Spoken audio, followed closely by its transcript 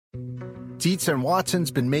Dietz and Watson's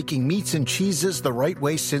been making meats and cheeses the right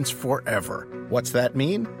way since forever. What's that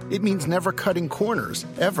mean? It means never cutting corners,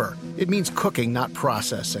 ever. It means cooking, not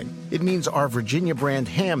processing. It means our Virginia brand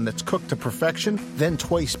ham that's cooked to perfection, then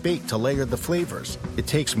twice baked to layer the flavors. It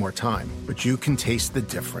takes more time, but you can taste the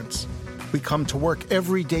difference. We come to work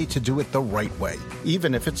every day to do it the right way,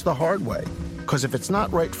 even if it's the hard way. Because if it's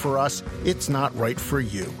not right for us, it's not right for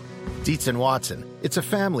you. Dietz and Watson, it's a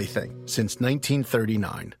family thing since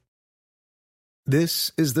 1939.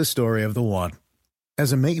 This is the story of the one.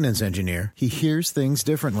 As a maintenance engineer, he hears things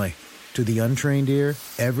differently. To the untrained ear,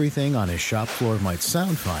 everything on his shop floor might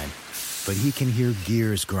sound fine, but he can hear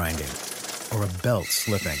gears grinding or a belt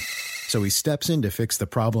slipping. So he steps in to fix the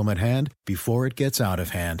problem at hand before it gets out of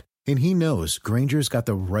hand. And he knows Grainger's got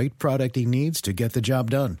the right product he needs to get the job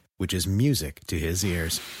done, which is music to his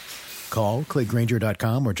ears. Call, click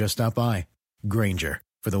Grainger.com, or just stop by. Grainger,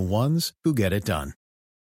 for the ones who get it done.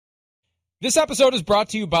 This episode is brought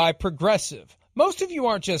to you by Progressive. Most of you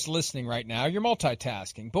aren't just listening right now, you're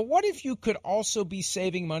multitasking. But what if you could also be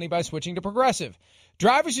saving money by switching to Progressive?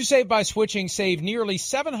 Drivers who save by switching save nearly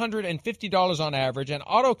 $750 on average, and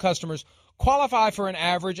auto customers qualify for an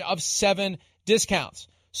average of 7 discounts.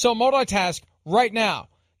 So multitask right now.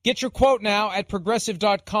 Get your quote now at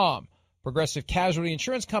Progressive.com. Progressive Casualty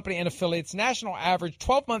Insurance Company and affiliates, national average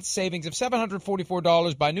 12-month savings of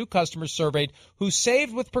 $744 by new customers surveyed who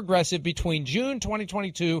saved with Progressive between June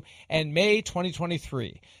 2022 and May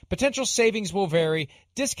 2023. Potential savings will vary.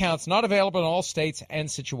 Discounts not available in all states and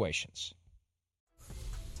situations.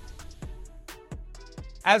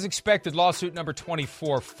 As expected, lawsuit number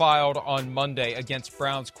 24 filed on Monday against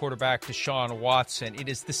Browns quarterback Deshaun Watson. It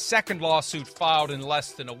is the second lawsuit filed in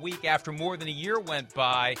less than a week after more than a year went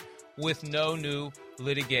by with no new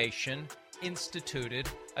litigation instituted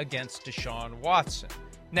against Deshaun Watson.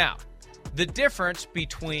 Now, the difference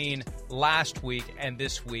between last week and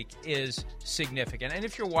this week is significant. And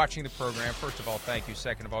if you're watching the program, first of all, thank you.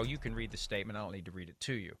 Second of all, you can read the statement. I don't need to read it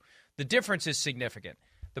to you. The difference is significant.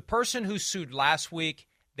 The person who sued last week,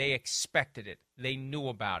 they expected it. They knew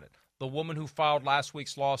about it. The woman who filed last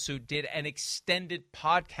week's lawsuit did an extended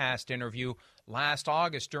podcast interview last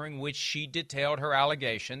August during which she detailed her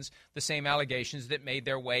allegations, the same allegations that made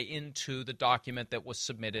their way into the document that was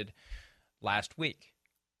submitted last week.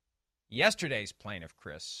 Yesterday's plaintiff,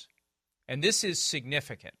 Chris, and this is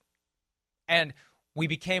significant, and we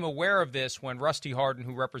became aware of this when Rusty Hardin,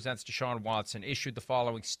 who represents Deshaun Watson, issued the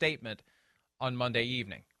following statement on Monday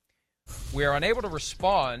evening. We are unable to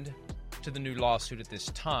respond to the new lawsuit at this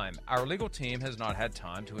time. Our legal team has not had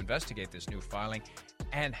time to investigate this new filing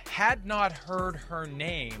and had not heard her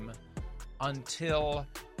name until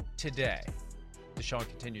today. Deshaun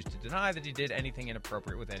continues to deny that he did anything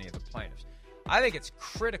inappropriate with any of the plaintiffs. I think it's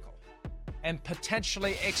critical and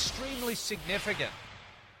potentially extremely significant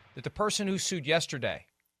that the person who sued yesterday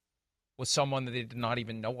was someone that they did not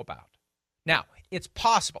even know about. Now, it's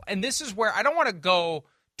possible, and this is where I don't want to go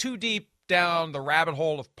too deep down the rabbit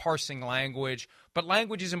hole of parsing language, but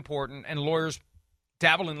language is important, and lawyers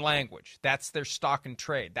dabble in language. That's their stock and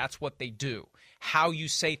trade. That's what they do. How you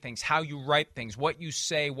say things, how you write things, what you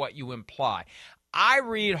say, what you imply. I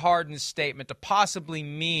read Hardin's statement to possibly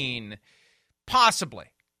mean,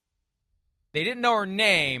 they didn't know her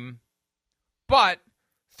name, but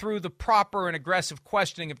through the proper and aggressive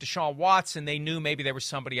questioning of Deshaun Watson, they knew maybe there was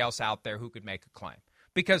somebody else out there who could make a claim.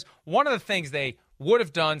 Because one of the things they would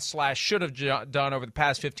have done / should have done over the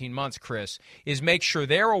past 15 months, Chris, is make sure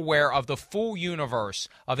they're aware of the full universe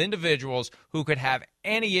of individuals who could have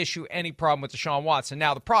any issue, any problem with Deshaun Watson.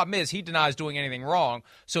 Now, the problem is he denies doing anything wrong,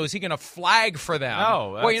 so is he going to flag for them?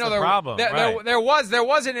 No, that's the problem. There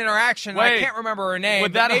was an interaction. Wait, I can't remember her name.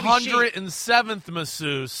 With that 107th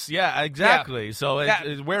masseuse. Yeah, exactly. Yeah,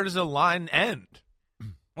 so where does the line end?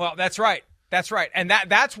 Well, that's right. That's right. And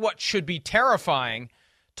that's what should be terrifying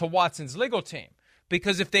to Watson's legal team.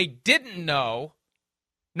 Because if they didn't know,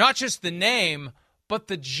 not just the name, but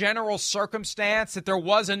the general circumstance that there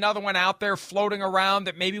was another one out there floating around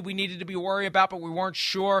that maybe we needed to be worried about, but we weren't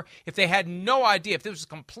sure, if they had no idea, if this was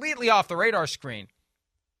completely off the radar screen,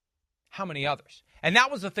 how many others? And that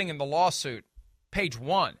was the thing in the lawsuit, page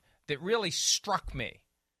 1, that really struck me.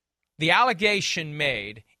 The allegation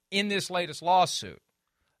made in this latest lawsuit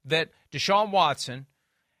that Deshaun Watson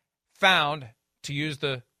found, to use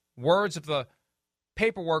the words of the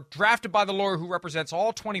paperwork drafted by the lawyer who represents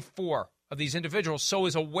all 24 of these individuals, so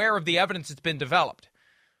is aware of the evidence that's been developed.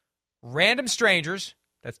 Random strangers,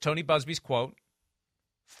 that's Tony Busby's quote,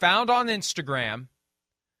 found on Instagram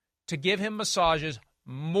to give him massages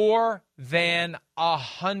more than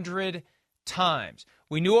 100 times.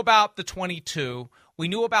 We knew about the 22. We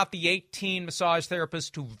knew about the 18 massage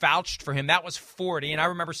therapists who vouched for him. That was 40. And I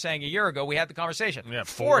remember saying a year ago, we had the conversation. Yeah,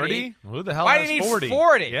 40? Who the hell Why has do you need 40?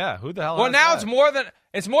 40? Yeah, who the hell Well, has now that?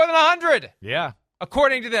 it's more than 100. Yeah.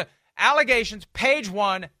 According to the allegations, page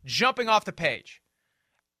 1, jumping off the page.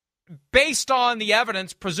 Based on the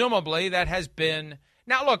evidence, presumably, that has been...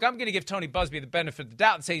 Now, look, I'm going to give Tony Busby the benefit of the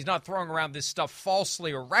doubt and say he's not throwing around this stuff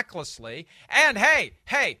falsely or recklessly. And,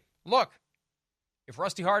 hey, look, if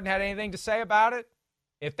Rusty Hardin had anything to say about it,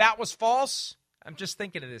 if that was false, I'm just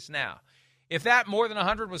thinking of this now. If that more than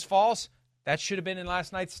 100 was false, that should have been in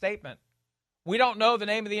last night's statement. We don't know the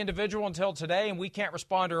name of the individual until today, and we can't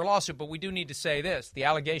respond to her lawsuit, but we do need to say this. The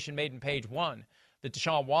allegation made in page 1 that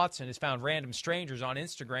Deshaun Watson has found random strangers on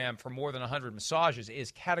Instagram for more than 100 massages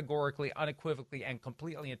is categorically, unequivocally, and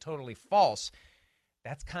completely and totally false.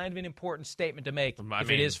 That's kind of an important statement to make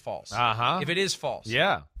if it is false. If it is false.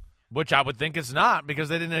 Yeah. Which I would think it's not, because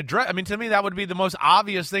they didn't address. I mean, to me, that would be the most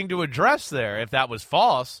obvious thing to address there. If that was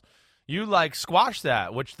false, you squash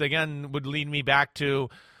that, which again would lead me back to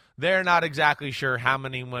they're not exactly sure how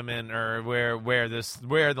many women or where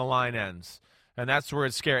the line ends, and that's where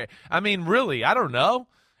it's scary. I mean, really, I don't know.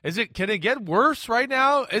 Can it get worse right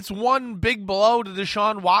now? It's one big blow to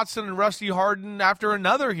Deshaun Watson and Rusty Hardin after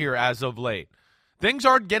another here as of late. Things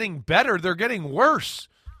aren't getting better; they're getting worse.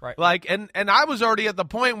 Right. And I was already at the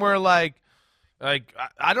point where I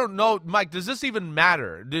don't know, Mike, does this even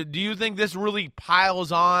matter? Do you think this really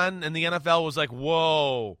piles on and the NFL was like,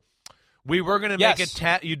 whoa, we were going to make it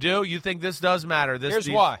 10? You do? You think this does matter? Here's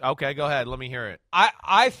why. Okay, go ahead. Let me hear it.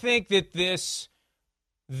 I think that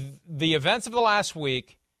the events of the last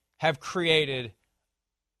week have created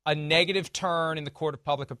a negative turn in the court of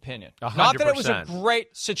public opinion. 100%. Not that it was a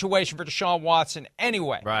great situation for Deshaun Watson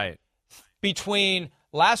anyway. Right. Between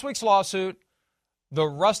last week's lawsuit, the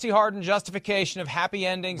Rusty Hardin justification of happy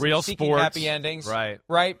endings, real seeking sports, happy endings, right,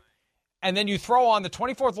 and then you throw on the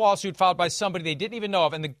 24th lawsuit filed by somebody they didn't even know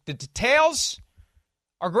of, and the details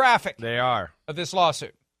are graphic. They are of this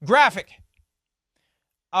lawsuit, graphic.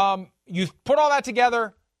 You put all that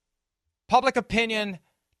together, public opinion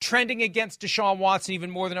trending against Deshaun Watson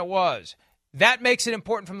even more than it was. That makes it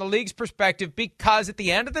important from the league's perspective because at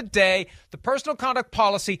the end of the day, the personal conduct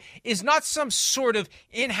policy is not some sort of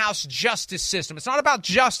in-house justice system. It's not about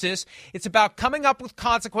justice. It's about coming up with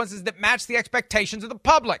consequences that match the expectations of the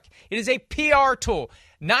public. It is a PR tool.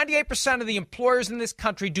 98% of the employers in this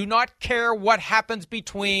country do not care what happens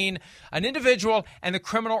between an individual and the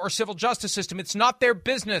criminal or civil justice system. It's not their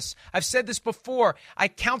business. I've said this before. I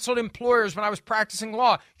counseled employers when I was practicing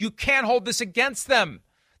law. You can't hold this against them.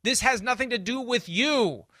 This has nothing to do with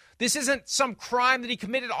you. This isn't some crime that he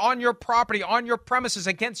committed on your property, on your premises,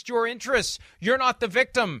 against your interests. You're not the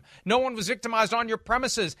victim. No one was victimized on your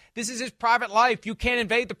premises. This is his private life. You can't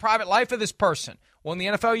invade the private life of this person. Well, in the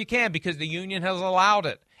NFL, you can because the union has allowed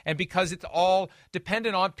it and because it's all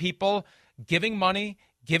dependent on people giving money,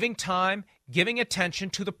 giving time, giving attention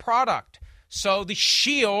to the product. So the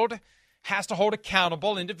shield has to hold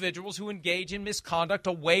accountable individuals who engage in misconduct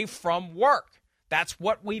away from work. That's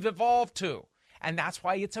what we've evolved to. And that's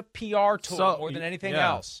why it's a PR tool more than anything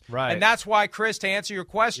else. Right. And that's why, Chris, to answer your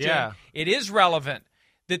question, it is relevant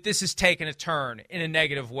that this has taken a turn in a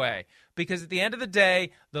negative way. Because at the end of the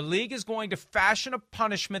day, the league is going to fashion a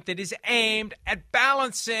punishment that is aimed at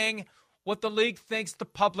balancing what the league thinks the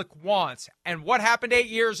public wants. And what happened 8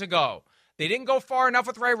 years ago? They didn't go far enough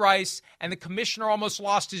with Ray Rice, and the commissioner almost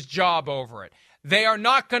lost his job over it. They are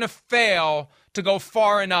not going to fail to go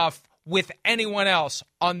far enough with anyone else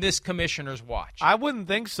on this commissioner's watch. I wouldn't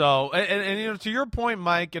think so. And to your point,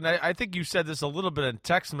 Mike, and I think you said this a little bit in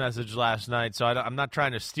text message last night, so I'm not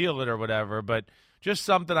trying to steal it or whatever, but just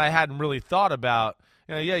something I hadn't really thought about.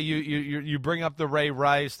 You bring up the Ray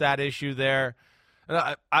Rice, that issue there.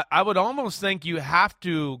 I would almost think you have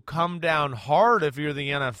to come down hard if you're the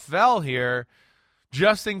NFL here,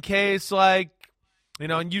 just in case,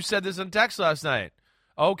 and you said this in text last night.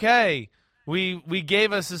 Okay, we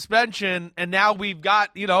gave a suspension, and now we've got,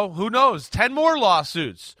 who knows, 10 more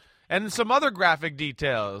lawsuits and some other graphic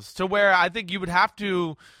details to where I think you would have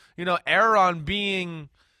to, err on being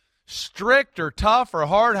strict or tough or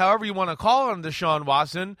hard, however you want to call it, on Deshaun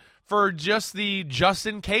Watson for just the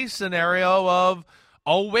just-in-case scenario of,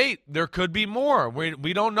 oh, wait, there could be more.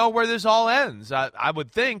 We don't know where this all ends. I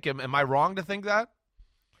would think. Am I wrong to think that?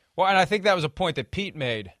 Well, and I think that was a point that Pete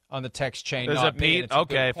made on the text chain. Is it Pete?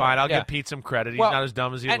 Okay, fine. I'll give Pete some credit. He's not as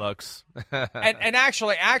dumb as he looks. and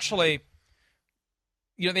actually,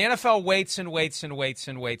 the NFL waits and waits and waits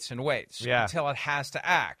and waits and waits until it has to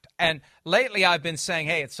act. And lately I've been saying,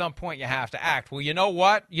 hey, at some point you have to act. Well, you know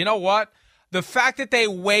what? The fact that they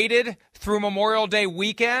waited through Memorial Day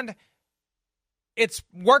weekend, it's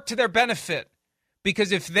worked to their benefit.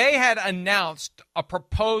 Because if they had announced a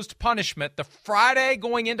proposed punishment the Friday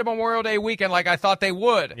going into Memorial Day weekend like I thought they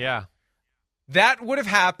would, that would have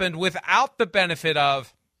happened without the benefit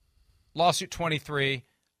of lawsuit 23,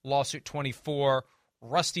 lawsuit 24,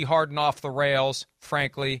 Rusty Hardin off the rails,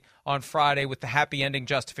 frankly, on Friday with the happy ending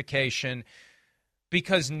justification.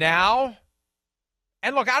 Because now,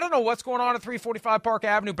 and look, I don't know what's going on at 345 Park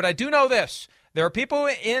Avenue, but I do know this. There are people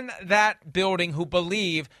in that building who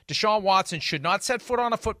believe Deshaun Watson should not set foot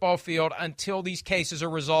on a football field until these cases are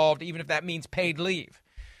resolved, even if that means paid leave.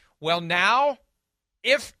 Well, now,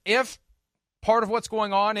 if part of what's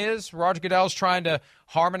going on is Roger Goodell's trying to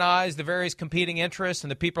harmonize the various competing interests and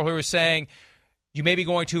the people who are saying you may be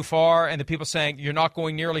going too far and the people saying you're not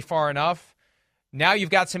going nearly far enough, now you've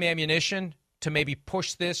got some ammunition to maybe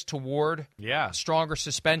push this toward a stronger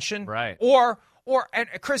suspension. Right. Or and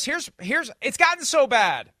Chris, here's it's gotten so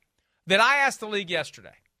bad that I asked the league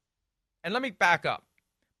yesterday, and let me back up.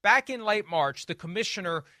 Back in late March, the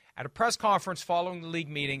commissioner at a press conference following the league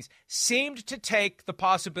meetings seemed to take the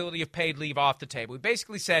possibility of paid leave off the table. He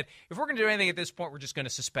basically said, if we're going to do anything at this point, we're just going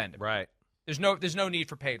to suspend him. Right. There's no need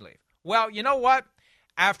for paid leave. Well, you know what?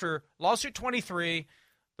 After lawsuit 23,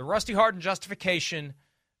 the Rusty Hardin justification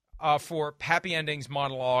for happy endings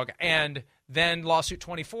monologue, and then lawsuit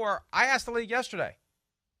 24, I asked the league yesterday,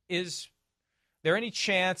 is there any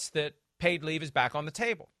chance that paid leave is back on the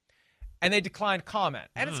table? And they declined comment.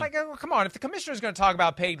 And it's like, oh, come on, if the commissioner is going to talk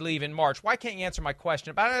about paid leave in March, why can't you answer my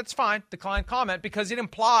question about it? It's fine, decline comment, because it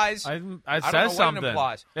implies. I said something.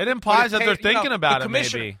 It implies that paid, they're thinking about it,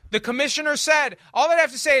 maybe. The commissioner said, all I'd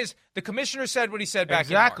have to say is the commissioner said what he said back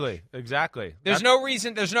in March. Exactly. There's no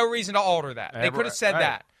reason to alter that. They could have said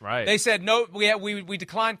that. Right. They said, no, we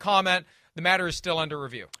declined comment. The matter is still under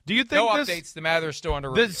review. Do you think updates? The matter is still under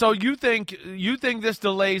review. So you think this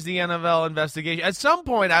delays the NFL investigation? At some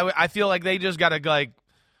point, I feel like they just got to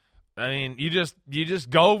you just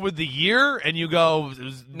go with the year and you go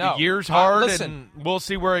the year's hard and we'll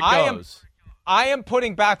see where it goes. I am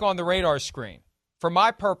putting back on the radar screen for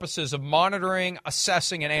my purposes of monitoring,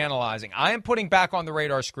 assessing, and analyzing. I am putting back on the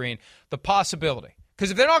radar screen the possibility, because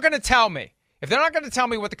if they're not going to tell me. If they're not going to tell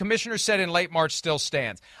me what the commissioner said in late March still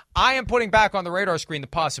stands, I am putting back on the radar screen the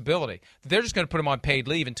possibility that they're just going to put him on paid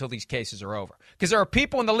leave until these cases are over. Because there are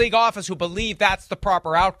people in the league office who believe that's the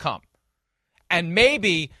proper outcome. And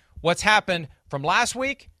maybe what's happened from last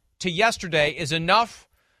week to yesterday is enough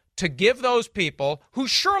to give those people who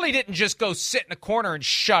surely didn't just go sit in a corner and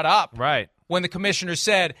shut up. Right. When the commissioner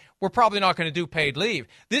said, we're probably not going to do paid leave.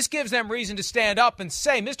 This gives them reason to stand up and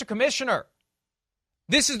say, Mr. Commissioner,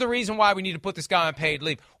 this is the reason why we need to put this guy on paid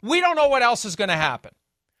leave. We don't know what else is going to happen.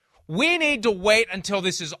 We need to wait until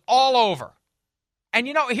this is all over. And,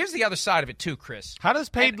 here's the other side of it, too, Chris. How does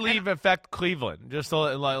paid leave affect Cleveland? They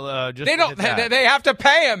don't. They have to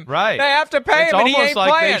pay him. Right. They have to pay him, and he ain't playing. It's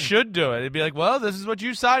almost like they should do it. It'd be like, well, this is what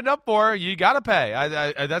you signed up for. You got to pay.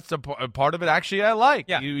 That's a part of it, actually, I like.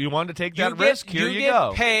 Yeah. You wanted to take that risk. Here you go.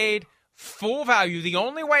 You get paid full value. The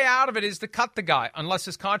only way out of it is to cut the guy, unless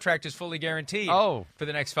his contract is fully guaranteed for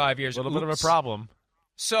the next 5 years. A little bit of a problem.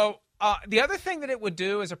 So the other thing that it would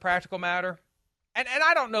do as a practical matter, and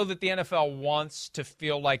I don't know that the NFL wants to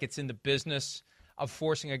feel like it's in the business of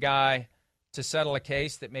forcing a guy to settle a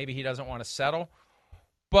case that maybe he doesn't want to settle,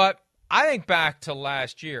 but I think back to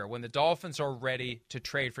last year when the Dolphins are ready to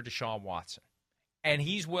trade for Deshaun Watson, and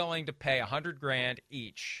he's willing to pay $100,000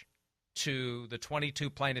 each to the 22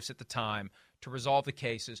 plaintiffs at the time to resolve the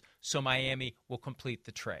cases so Miami will complete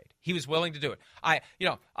the trade. He was willing to do it.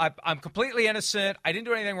 I'm completely innocent. I didn't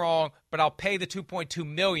do anything wrong, but I'll pay the $2.2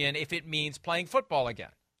 million if it means playing football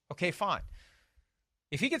again. Okay, fine.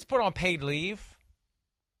 If he gets put on paid leave,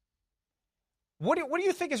 what do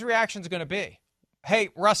you think his reaction is going to be? Hey,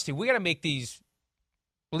 Rusty, we got to make these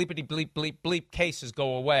bleepity bleep bleep bleep cases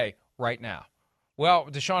go away right now. Well,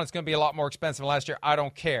 Deshaun, it's going to be a lot more expensive than last year. I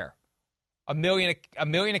don't care. $1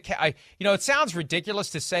 million a case. It sounds ridiculous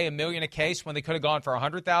to say $1 million a case when they could have gone for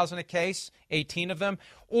 $100,000 a case, 18 of them,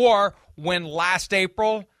 or when last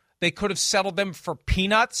April they could have settled them for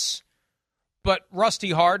peanuts. But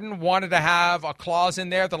Rusty Hardin wanted to have a clause in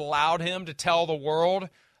there that allowed him to tell the world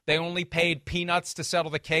they only paid peanuts to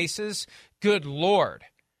settle the cases. Good Lord.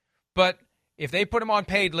 But if they put him on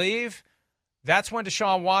paid leave, that's when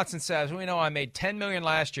Deshaun Watson says, well, I made $10 million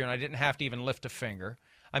last year and I didn't have to even lift a finger.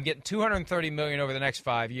 I'm getting $230 million over the next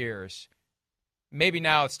 5 years. Maybe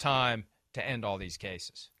now it's time to end all these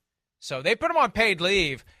cases. So they put him on paid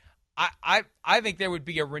leave. I think there would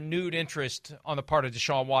be a renewed interest on the part of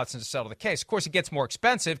Deshaun Watson to settle the case. Of course, it gets more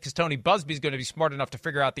expensive because Tony Busby's going to be smart enough to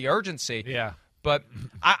figure out the urgency. Yeah. But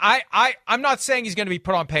I'm not saying he's going to be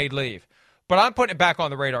put on paid leave, but I'm putting it back on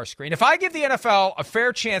the radar screen. If I give the NFL a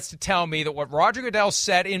fair chance to tell me that what Roger Goodell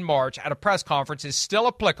said in March at a press conference is still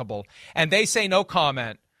applicable, and they say no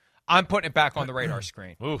comment, I'm putting it back on the radar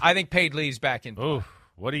screen. I think paid leave's back in play.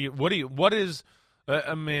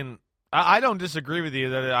 I don't disagree with you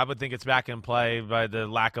that I would think it's back in play by the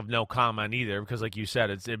lack of no comment either, because like you said,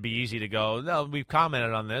 it'd be easy to go, no, we've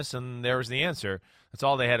commented on this, and there's the answer. That's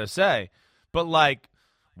all they had to say. But like,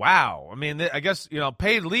 wow, I mean, I guess,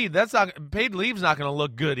 paid leave's not going to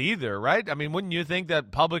look good either, right? I mean, wouldn't you think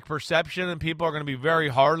that public perception and people are going to be very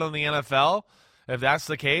hard on the NFL if that's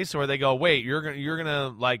the case, or they go, wait, you're going to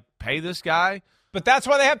like pay this guy? But that's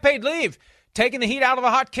why they have paid leave. Taking the heat out of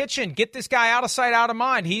the hot kitchen. Get this guy out of sight, out of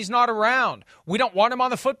mind. He's not around. We don't want him on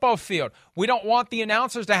the football field. We don't want the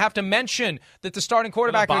announcers to have to mention that the starting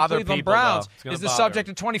quarterback of the Cleveland Browns is the subject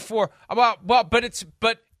of 24.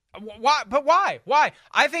 But why? Why?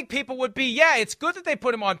 I think people would be, it's good that they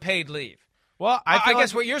put him on paid leave. Well, I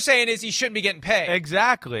guess what you're saying is he shouldn't be getting paid.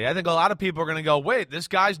 Exactly. I think a lot of people are going to go, wait, this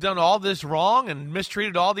guy's done all this wrong and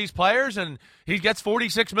mistreated all these players, and he gets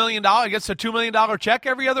 $46 million. He gets a $2 million check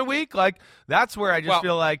every other week. Like, that's where I just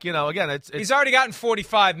feel like, again, it's he's already gotten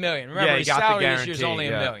 $45 million. Remember, his salary this year is only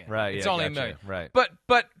 $1 million. Right. It's only $1 million. Right.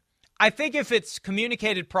 But I think if it's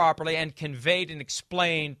communicated properly and conveyed and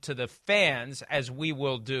explained to the fans, as we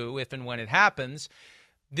will do if and when it happens,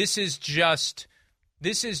 this is just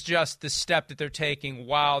the step that they're taking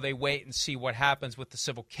while they wait and see what happens with the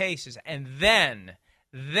civil cases. And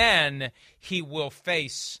then he will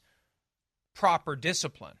face proper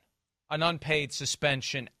discipline, an unpaid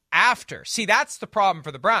suspension after. See, that's the problem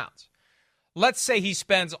for the Browns. Let's say he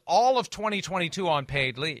spends all of 2022 on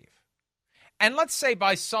paid leave. And let's say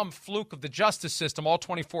by some fluke of the justice system, all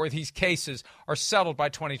 24 of these cases are settled by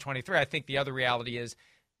 2023. I think the other reality is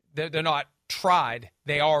they're not tried.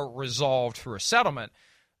 They are resolved through a settlement.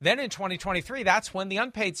 Then in 2023, that's when the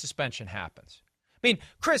unpaid suspension happens. I mean,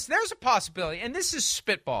 Chris, there's a possibility, and this is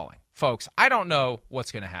spitballing, folks. I don't know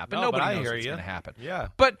what's going to happen. Nobody knows what's going to happen. Yeah.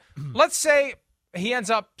 But let's say he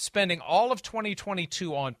ends up spending all of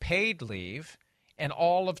 2022 on paid leave and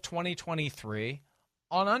all of 2023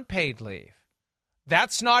 on unpaid leave.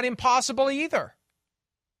 That's not impossible either.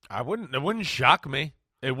 It wouldn't shock me.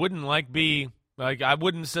 It wouldn't I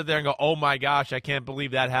wouldn't sit there and go, oh my gosh, I can't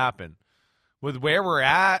believe that happened. With where we're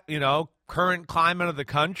at, current climate of the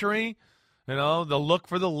country, the look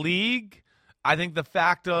for the league, I think the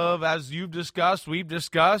fact of, as we've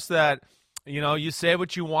discussed that, you say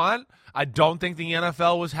what you want. I don't think the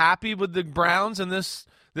NFL was happy with the Browns and this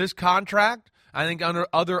contract. I think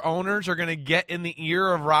other owners are going to get in the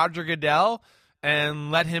ear of Roger Goodell and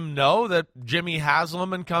let him know that Jimmy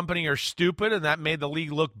Haslam and company are stupid, and that made the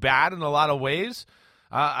league look bad in a lot of ways.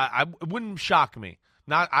 It wouldn't shock me.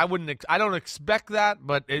 I don't expect that,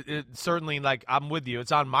 but it certainly, I'm with you.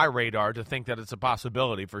 It's on my radar to think that it's a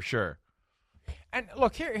possibility for sure. And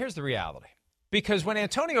look, here's the reality. Because when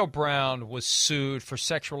Antonio Brown was sued for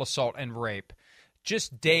sexual assault and rape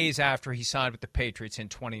just days after he signed with the Patriots in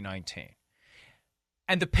 2019,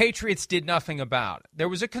 and the Patriots did nothing about it, there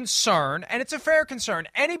was a concern, and it's a fair concern.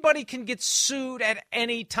 Anybody can get sued at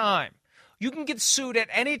any time. You can get sued at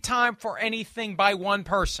any time for anything by one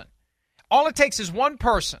person. All it takes is one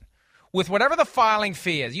person with whatever the filing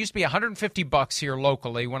fee is. It used to be $150 here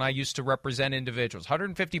locally when I used to represent individuals.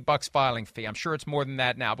 $150 filing fee. I'm sure it's more than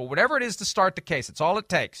that now. But whatever it is to start the case, it's all it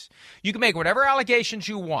takes. You can make whatever allegations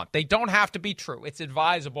you want. They don't have to be true. It's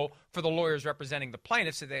advisable for the lawyers representing the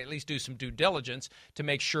plaintiffs that they at least do some due diligence to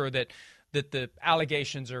make sure that the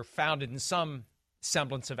allegations are founded in some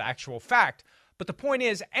semblance of actual fact. But the point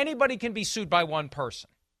is, anybody can be sued by one person.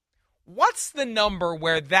 What's the number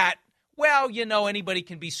where that, anybody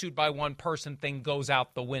can be sued by one person thing goes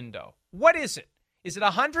out the window? What is it? Is it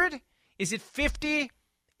 100? Is it 50?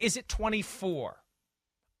 Is it 24?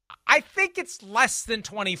 I think it's less than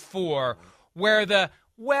 24 where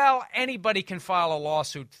anybody can file a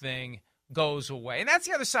lawsuit thing goes away. And that's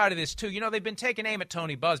the other side of this, too. They've been taking aim at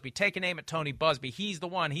Tony Busby. He's the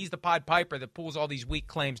one. He's the Pied Piper that pulls all these weak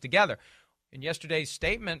claims together. In yesterday's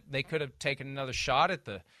statement, they could have taken another shot at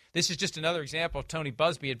this is just another example of Tony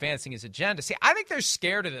Busby advancing his agenda. See, I think they're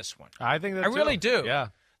scared of this one. I think that I really do. Yeah.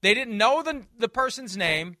 They didn't know the person's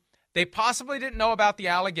name. They possibly didn't know about the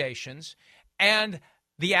allegations. And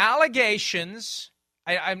the allegations,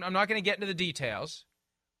 I'm not going to get into the details.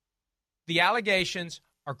 The allegations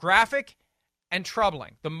are graphic and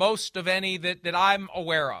troubling, the most of any that I'm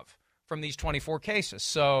aware of from these 24 cases.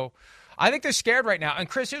 So I think they're scared right now. And,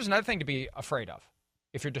 Chris, here's another thing to be afraid of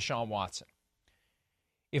if you're Deshaun Watson.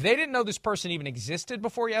 If they didn't know this person even existed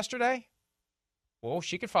before yesterday, well,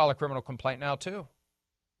 she could file a criminal complaint now, too.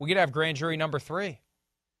 We could have grand jury number 3.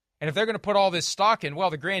 And if they're going to put all this stock in, well,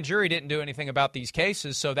 the grand jury didn't do anything about these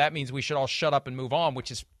cases, so that means we should all shut up and move on,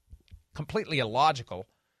 which is completely illogical.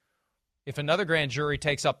 If another grand jury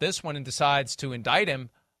takes up this one and decides to indict him,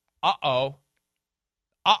 uh-oh.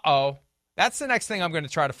 That's the next thing I'm going to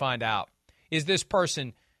try to find out. Is this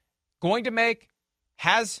person going to make,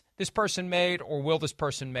 has this person made, or will this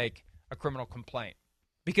person make a criminal complaint?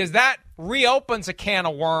 Because that reopens a can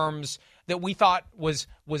of worms that we thought was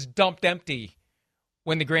dumped empty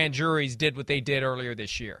when the grand juries did what they did earlier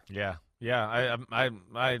this year. Yeah.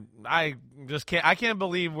 I just can't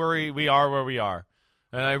believe we are where we are.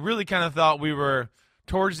 And I really kind of thought we were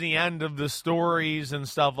towards the end of the stories and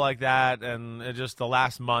stuff like that, and just the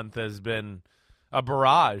last month has been a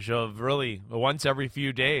barrage of really once every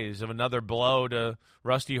few days of another blow to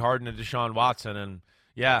Rusty Hardin and Deshaun Watson. And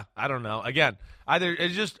yeah, I don't know. Again, either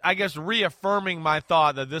it's just, I guess, reaffirming my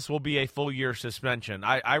thought that this will be a full year suspension.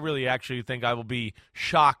 I really actually think I will be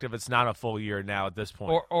shocked if it's not a full year now at this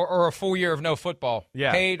point. Or a full year of no football,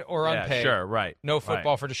 paid or unpaid. Sure, right. No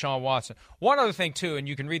football for Deshaun Watson. One other thing, too, and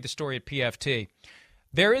you can read the story at PFT.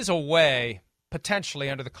 There is a way, potentially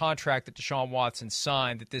under the contract that Deshaun Watson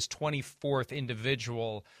signed, that this 24th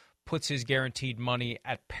individual puts his guaranteed money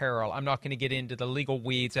at peril. I'm not going to get into the legal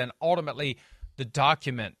weeds, and ultimately the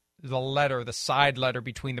document, the letter, the side letter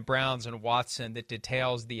between the Browns and Watson that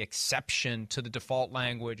details the exception to the default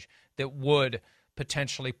language that would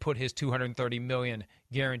potentially put his $230 million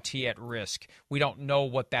guarantee at risk. We don't know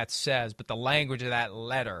what that says, but the language of that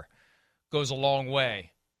letter goes a long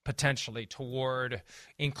way, potentially, toward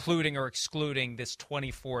including or excluding this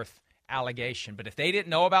 24th allegation. But if they didn't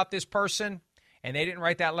know about this person and they didn't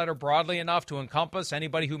write that letter broadly enough to encompass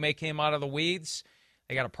anybody who may came out of the weeds,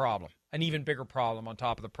 they got a problem, an even bigger problem on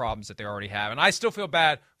top of the problems that they already have. And I still feel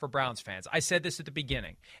bad for Browns fans. I said this at the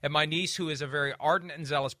beginning. And my niece, who is a very ardent and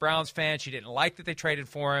zealous Browns fan, she didn't like that they traded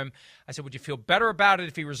for him. I said, would you feel better about it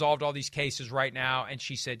if he resolved all these cases right now? And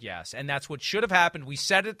she said yes. And that's what should have happened. We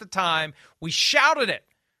said it at the time. We shouted it.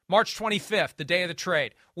 March 25th, the day of the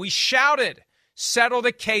trade. We shouted, settle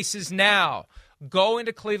the cases now. Go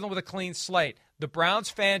into Cleveland with a clean slate. The Browns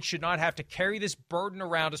fans should not have to carry this burden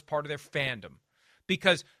around as part of their fandom,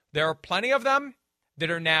 because there are plenty of them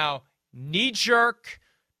that are now knee-jerk,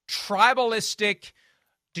 tribalistic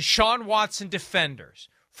Deshaun Watson defenders.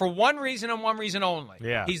 For one reason and one reason only.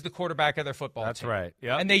 Yeah. He's the quarterback of their football team. That's right.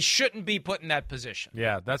 Yep. And they shouldn't be put in that position.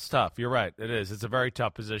 Yeah, that's tough. You're right. It is. It's a very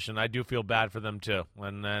tough position. I do feel bad for them too.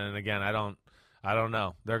 And again, I don't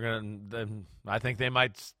know. They're going to I think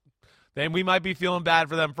we might be feeling bad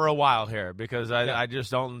for them for a while here, because I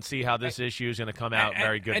just don't see how this issue is going to come out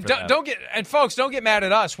very good for them. Folks, don't get mad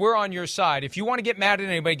at us. We're on your side. If you want to get mad at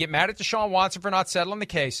anybody, get mad at Deshaun Watson for not settling the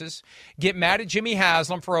cases. Get mad at Jimmy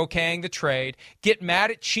Haslam for okaying the trade. Get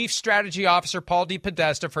mad at Chief Strategy Officer Paul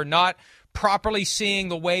DePodesta for not properly seeing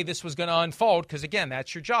the way this was going to unfold, because, again,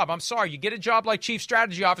 that's your job. I'm sorry. You get a job like Chief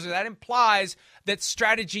Strategy Officer, that implies that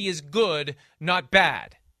strategy is good, not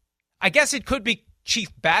bad. I guess it could be Chief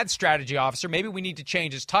Bad Strategy Officer. Maybe we need to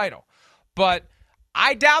change his title. But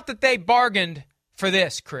I doubt that they bargained for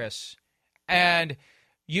this, Chris. And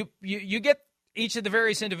you get each of the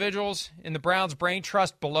various individuals in the Browns brain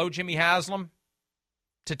trust below Jimmy Haslam,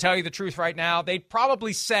 to tell you the truth right now, they'd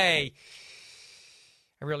probably say,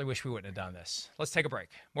 I really wish we wouldn't have done this. Let's take a break.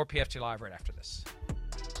 More PFT Live right after this.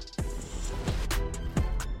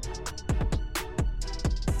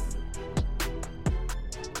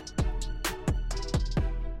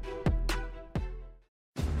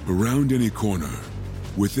 Around any corner,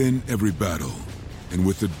 within every battle, and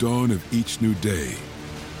with the dawn of each new day,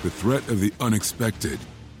 the threat of the unexpected,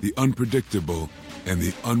 the unpredictable, and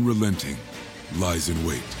the unrelenting lies in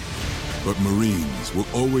wait. But Marines will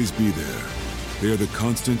always be there. They are the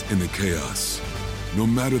constant in the chaos. No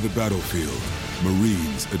matter the battlefield,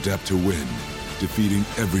 Marines adapt to win, defeating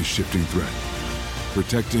every shifting threat,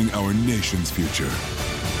 protecting our nation's future.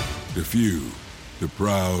 The few, the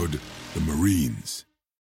proud, the Marines.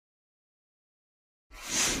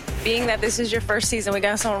 Being that this is your first season, we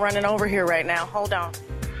got someone running over here right now. Hold on.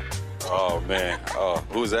 Oh, man. Oh,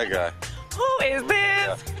 who's that guy? Who is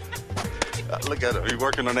this? Yeah. Look at him. He's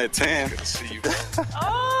working on that tan. Good to see you.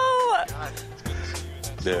 Oh!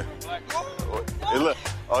 Yeah. Hey, look.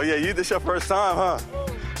 Oh, yeah, this your first time, huh?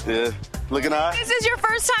 Yeah. Looking all right? This is your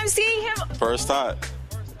first time seeing him? First time.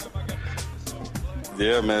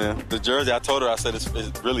 Yeah, man. The jersey, I told her, I said,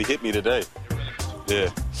 it really hit me today.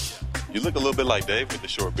 Yeah. You look a little bit like Dave with the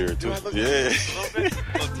short beard, too. Yeah. A little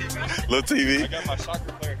bit. Little TV. I got my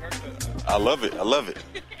soccer player haircut. I love it.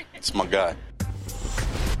 It's my guy.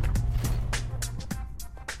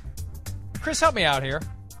 Chris, help me out here.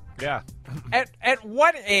 Yeah. At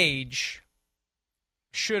what age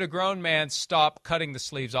should a grown man stop cutting the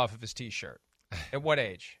sleeves off of his T-shirt? At what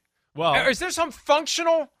age? Well, Is there some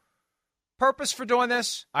functional purpose for doing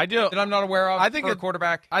this? I do. That I'm not aware of. I think for a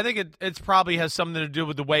quarterback. I think it's probably has something to do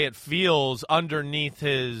with the way it feels underneath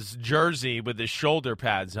his jersey with his shoulder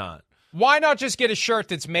pads on. Why not just get a shirt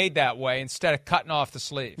that's made that way instead of cutting off the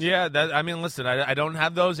sleeves? Yeah, listen, I don't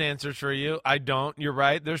have those answers for you. I don't. You're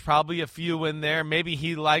right. There's probably a few in there. Maybe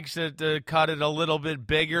he likes it to cut it a little bit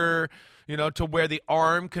bigger, to where the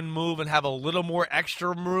arm can move and have a little more extra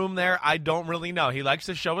room there. I don't really know. He likes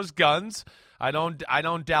to show his guns. I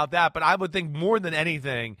don't doubt that. But I would think more than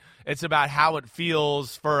anything, it's about how it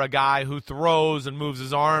feels for a guy who throws and moves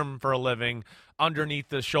his arm for a living underneath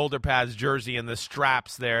the shoulder pads jersey and the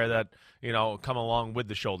straps there that come along with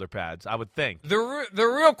the shoulder pads, I would think. The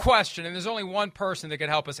real question, and there's only one person that can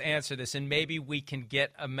help us answer this, and maybe we can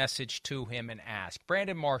get a message to him and ask.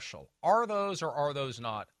 Brandon Marshall, are those or are those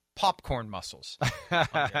not popcorn muscles?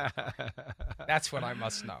 That's what I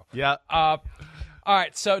must know. Yeah. All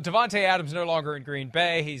right, so Davante Adams no longer in Green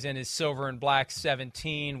Bay. He's in his silver and black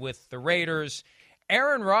 17 with the Raiders.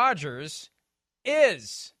 Aaron Rodgers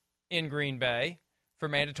is in Green Bay for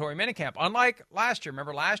mandatory minicamp. Unlike last year.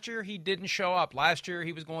 Remember, last year he didn't show up. Last year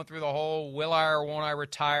he was going through the whole will I or won't I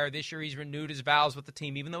retire. This year he's renewed his vows with the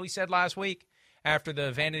team, even though he said last week after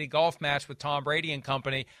the Vanity Golf match with Tom Brady and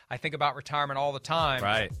company, I think about retirement all the time.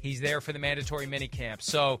 Right. He's there for the mandatory minicamp.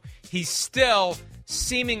 So he's still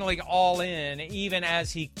seemingly all in, even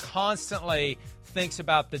as he constantly thinks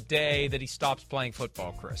about the day that he stops playing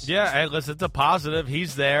football, Chris. Yeah, hey, listen, it's a positive.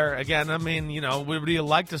 He's there. Again, would you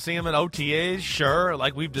like to see him at OTAs? Sure,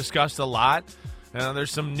 like we've discussed a lot.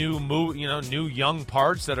 There's some new young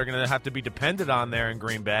parts that are going to have to be dependent on there in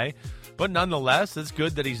Green Bay. But nonetheless, it's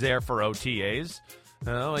good that he's there for OTAs.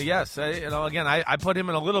 Yes, again, I put him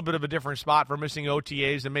in a little bit of a different spot for missing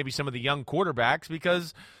OTAs than maybe some of the young quarterbacks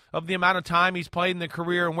because of the amount of time he's played in the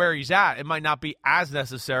career and where he's at. It might not be as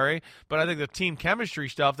necessary, but I think the team chemistry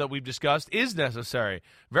stuff that we've discussed is necessary,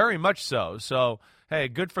 very much so. So, hey,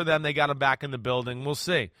 good for them. They got him back in the building. We'll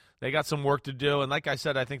see. They got some work to do, and like I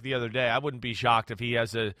said, I think the other day, I wouldn't be shocked if he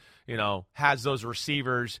has those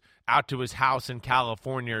receivers out to his house in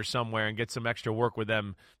California or somewhere and get some extra work with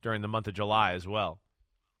them during the month of July as well.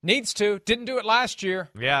 Needs to. Didn't do it last year.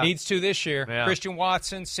 Yeah. Needs to this year. Yeah. Christian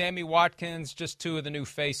Watson, Sammy Watkins, just two of the new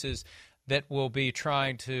faces that will be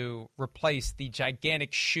trying to replace the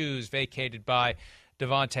gigantic shoes vacated by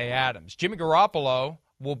Davante Adams. Jimmy Garoppolo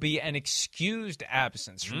will be an excused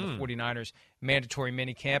absence from the 49ers mandatory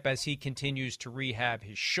minicamp as he continues to rehab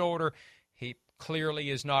his shoulder. He clearly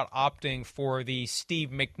is not opting for the Steve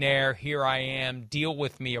McNair, here I am, deal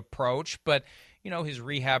with me approach, but his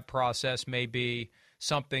rehab process may be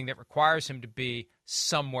something that requires him to be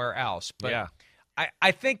somewhere else. But yeah.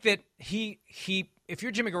 I think that he if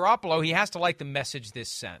you're Jimmy Garoppolo, he has to like the message this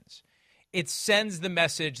sends. It sends the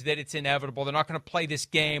message that it's inevitable. They're not going to play this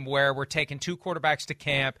game where we're taking two quarterbacks to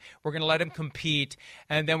camp, we're going to let them compete,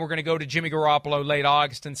 and then we're going to go to Jimmy Garoppolo late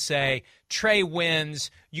August and say, Trey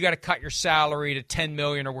wins, you got to cut your salary to $10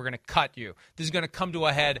 million or we're going to cut you. This is going to come to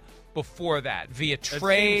a head before that via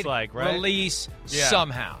trade, right? Release,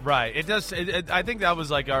 somehow. Right. It does. I think that was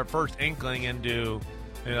like our first inkling into,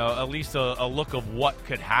 at least a look of what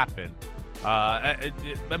could happen.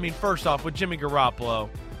 First off, with Jimmy Garoppolo,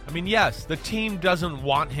 yes, the team doesn't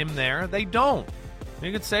want him there. They don't.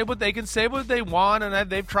 They can say what they want, and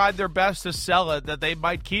they've tried their best to sell it that they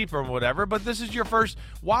might keep or whatever. But this is your first.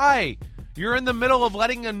 Why? You're in the middle of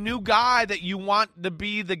letting a new guy that you want to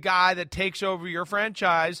be the guy that takes over your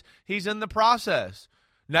franchise. He's in the process.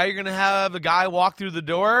 Now you're going to have a guy walk through the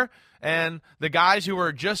door, and the guys who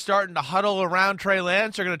are just starting to huddle around Trey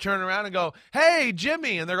Lance are going to turn around and go, "Hey,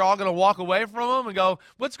 Jimmy," and they're all going to walk away from him and go,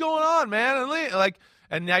 "What's going on, man?"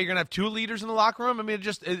 And now you're going to have two leaders in the locker room.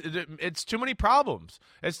 It's too many problems.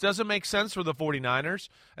 It doesn't make sense for the 49ers.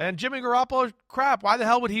 And Jimmy Garoppolo, crap, why the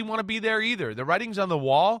hell would he want to be there either? The writing's on the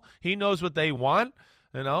wall. He knows what they want.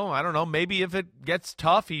 I don't know. Maybe if it gets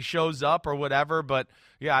tough, he shows up or whatever. But,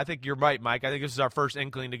 yeah, I think you're right, Mike. I think this is our first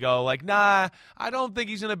inkling to go nah, I don't think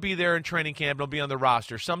he's going to be there in training camp. He'll be on the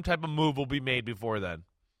roster. Some type of move will be made before then.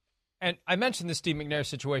 And I mentioned the Steve McNair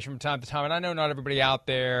situation from time to time, and I know not everybody out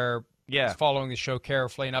there is following the show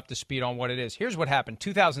carefully and up to speed on what it is. Here's what happened.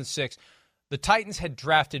 2006, the Titans had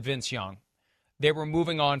drafted Vince Young. They were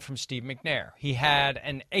moving on from Steve McNair. He had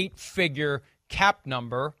an 8-figure cap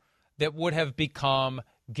number that would have become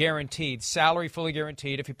guaranteed, salary fully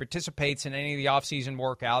guaranteed, if he participates in any of the offseason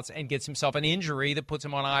workouts and gets himself an injury that puts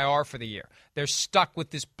him on IR for the year. They're stuck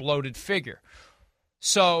with this bloated figure.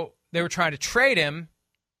 So they were trying to trade him,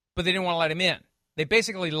 but they didn't want to let him in. They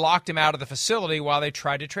basically locked him out of the facility while they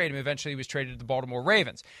tried to trade him. Eventually, he was traded to the Baltimore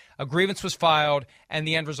Ravens. A grievance was filed, and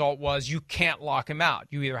the end result was you can't lock him out.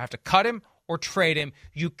 You either have to cut him or trade him.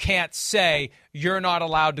 You can't say you're not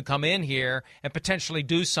allowed to come in here and potentially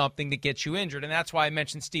do something that gets you injured. And that's why I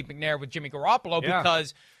mentioned Steve McNair with Jimmy Garoppolo,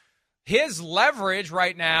 because his leverage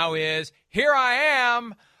right now is, here I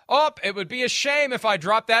am. Oh, it would be a shame if I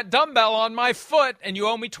dropped that dumbbell on my foot and you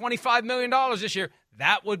owe me $25 million this year.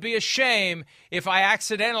 That would be a shame if I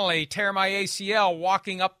accidentally tear my ACL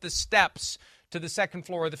walking up the steps to the second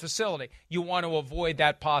floor of the facility. You want to avoid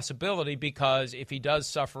that possibility, because if he does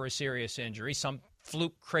suffer a serious injury, some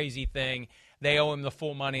fluke crazy thing, they owe him the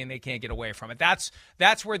full money and they can't get away from it. That's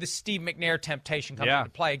where the Steve McNair temptation comes into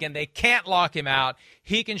play. Again, they can't lock him out.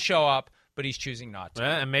 He can show up, but he's choosing not to.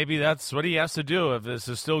 And maybe that's what he has to do if this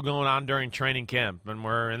is still going on during training camp and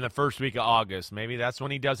we're in the first week of August. Maybe that's when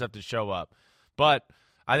he does have to show up. But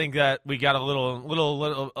I think that we got a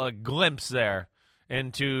little glimpse there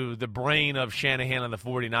into the brain of Shanahan and the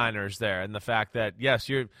 49ers there, and the fact that, yes,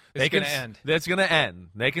 it's going to end.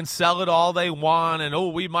 They can sell it all they want,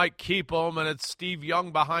 and, we might keep him, and it's Steve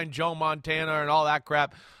Young behind Joe Montana and all that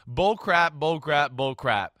crap. Bull crap.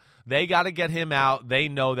 They got to get him out. They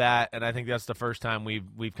know that, and I think that's the first time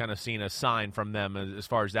we've kind of seen a sign from them as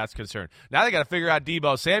far as that's concerned. Now they got to figure out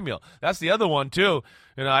Deebo Samuel. That's the other one, too.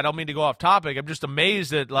 I don't mean to go off topic. I'm just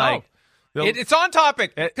amazed that, it's on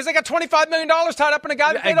topic because they got $25 million tied up in a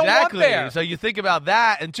guy that they don't want there. So you think about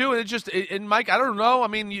that, and Mike, I don't know. I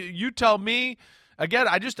mean, you tell me. Again,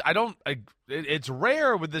 it's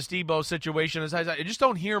rare with this Deebo situation. I just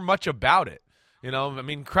don't hear much about it. I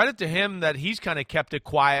mean, credit to him that he's kind of kept it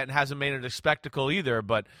quiet and hasn't made it a spectacle either.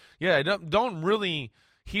 But yeah, I don't really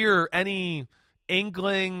hear any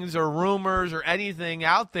inklings or rumors or anything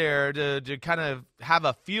out there to kind of have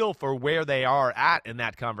a feel for where they are at in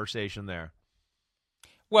that conversation there.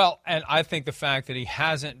 Well, and I think the fact that he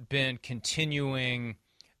hasn't been continuing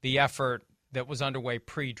the effort that was underway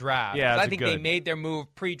pre-draft. Yeah, I think they made their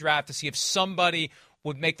move pre-draft to see if somebody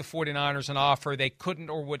would make the 49ers an offer they couldn't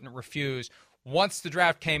or wouldn't refuse. Once the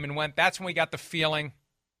draft came and went, that's when we got the feeling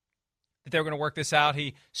that they were going to work this out.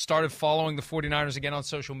 He started following the 49ers again on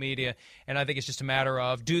social media, and I think it's just a matter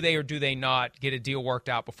of do they or do they not get a deal worked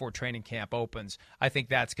out before training camp opens. I think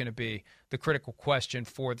that's going to be the critical question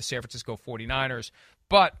for the San Francisco 49ers.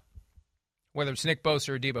 But whether it's Nick Bosa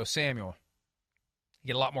or Deebo Samuel, you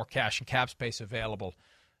get a lot more cash and cap space available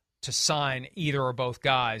to sign either or both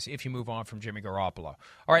guys if you move on from Jimmy Garoppolo.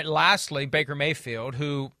 All right, lastly, Baker Mayfield,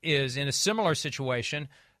 who is in a similar situation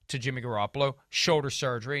to Jimmy Garoppolo, shoulder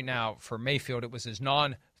surgery. Now, for Mayfield, it was his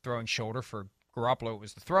non-throwing shoulder. For Garoppolo, it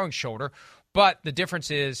was the throwing shoulder. But the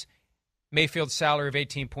difference is Mayfield's salary of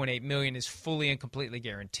 $18.8 million is fully and completely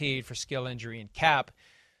guaranteed for skill injury and cap.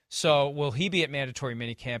 So will he be at mandatory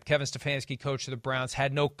minicamp? Kevin Stefanski, coach of the Browns,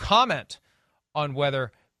 had no comment on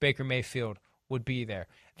whether Baker Mayfield would be there.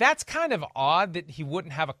 That's kind of odd that he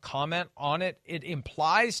wouldn't have a comment on it. It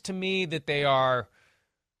implies to me that they are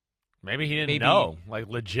maybe he didn't know,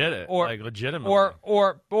 legitimately,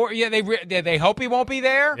 they hope he won't be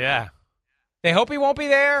there. Yeah, they hope he won't be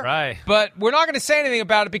there. Right, but we're not going to say anything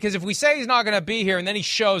about it because if we say he's not going to be here and then he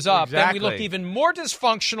shows up, then we look even more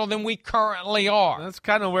dysfunctional than we currently are. That's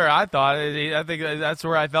kind of where I thought. I think that's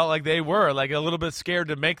where I felt like they were, like a little bit scared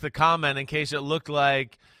to make the comment in case it looked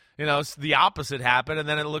like, the opposite happened, and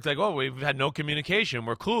then it looked like, we've had no communication.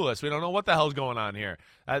 We're clueless. We don't know what the hell's going on here.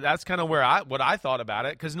 That's kind of what I thought about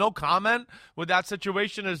it, because no comment with that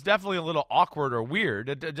situation is definitely a little awkward or weird.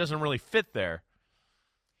 It doesn't really fit there.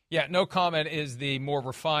 Yeah, no comment is the more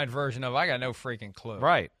refined version of I got no freaking clue.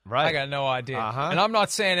 Right. I got no idea. And I'm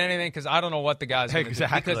not saying anything because I don't know what the guy's going to do.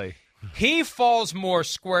 Exactly. He falls more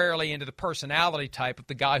squarely into the personality type of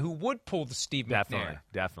the guy who would pull the Steve McNair.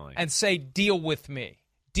 Definitely. And say, deal with me,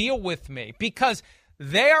 because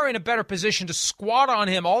they are in a better position to squat on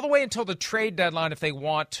him all the way until the trade deadline if they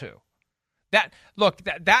want to.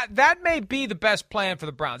 That may be the best plan for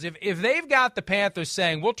the Browns. If they've got the Panthers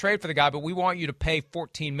saying, we'll trade for the guy, but we want you to pay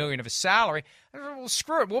 $14 million of his salary, well,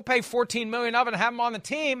 screw it. We'll pay $14 million of it and have him on the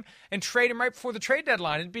team and trade him right before the trade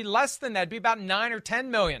deadline. It'd be less than that. It'd be about $9 or $10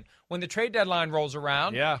 million when the trade deadline rolls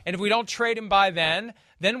around. Yeah. And if we don't trade him by then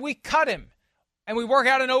we cut him. And we work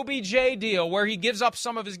out an OBJ deal where he gives up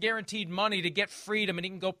some of his guaranteed money to get freedom and he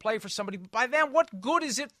can go play for somebody. But by then, what good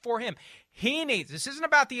is it for him? This isn't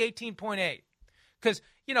about the 18.8. Because,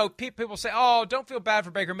 people say, oh, don't feel bad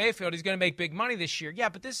for Baker Mayfield. He's going to make big money this year. Yeah,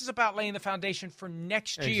 but this is about laying the foundation for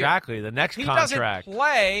next year. Exactly, the next contract. If he doesn't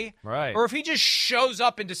play, right, or if he just shows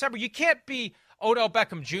up in December, you can't be Odell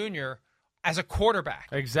Beckham Jr. as a quarterback.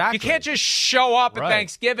 Exactly. You can't just show up at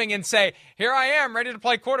Thanksgiving and say, here I am, ready to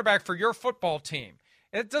play quarterback for your football team.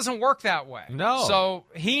 It doesn't work that way. No. So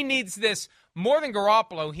he needs this more than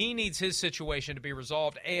Garoppolo. He needs his situation to be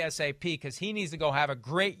resolved ASAP because he needs to go have a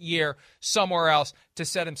great year somewhere else to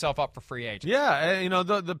set himself up for free agency. Yeah,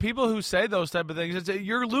 the people who say those type of things,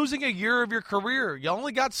 you're losing a year of your career. You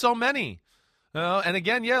only got so many. And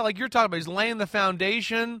again, like you're talking about, he's laying the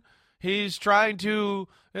foundation. He's trying to,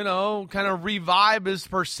 kind of revive his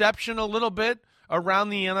perception a little bit around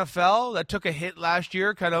the NFL that took a hit last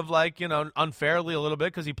year, kind of like, unfairly a little bit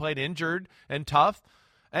because he played injured and tough.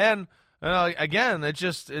 And again,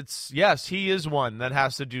 yes, he is one that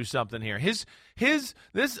has to do something here. His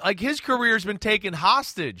career has been taken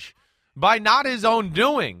hostage by not his own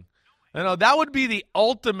doing. That would be the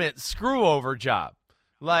ultimate screw over job.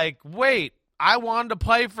 Like, wait, I wanted to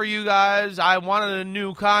play for you guys. I wanted a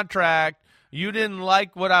new contract. You didn't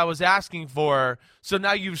like what I was asking for, so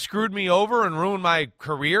now you've screwed me over and ruined my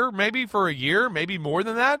career, maybe for a year, maybe more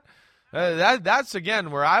than that. That's,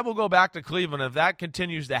 again, where I will go back to Cleveland. If that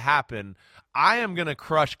continues to happen, I am going to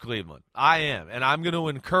crush Cleveland. I am, and I'm going to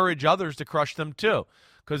encourage others to crush them too,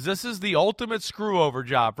 because this is the ultimate screw-over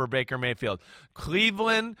job for Baker Mayfield.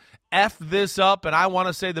 Cleveland effed this up, and I want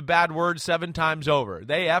to say the bad word 7 times over.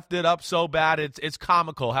 They effed it up so bad, it's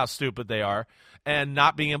comical how stupid they are, and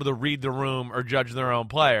not being able to read the room or judge their own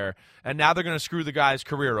player. And now they're going to screw the guy's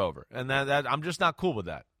career over. And that I'm just not cool with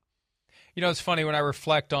that. It's funny when I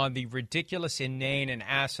reflect on the ridiculous, inane, and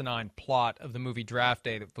asinine plot of the movie Draft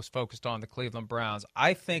Day that was focused on the Cleveland Browns.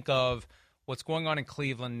 I think of what's going on in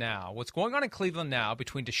Cleveland now. What's going on in Cleveland now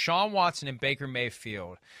between Deshaun Watson and Baker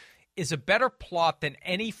Mayfield is a better plot than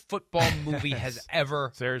any football movie has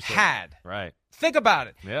ever had. Right. Think about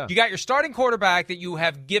it. Yeah. You got your starting quarterback that you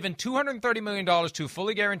have given $230 million to,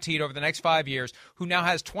 fully guaranteed over the next 5 years, who now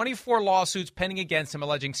has 24 lawsuits pending against him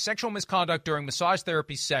alleging sexual misconduct during massage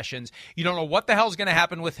therapy sessions. You don't know what the hell is going to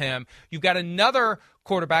happen with him. You've got another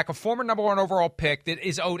quarterback, a former number 1 overall pick, that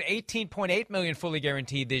is owed $18.8 million fully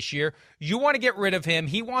guaranteed this year. You want to get rid of him.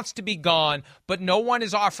 He wants to be gone, but no one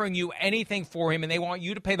is offering you anything for him, and they want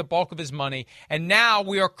you to pay the bulk of his money. And now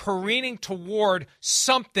we are careening toward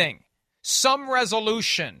something. Some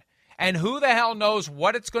resolution, and who the hell knows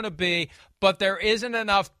what it's going to be, but there isn't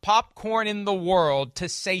enough popcorn in the world to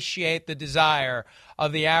satiate the desire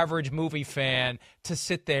of the average movie fan to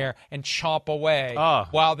sit there and chomp away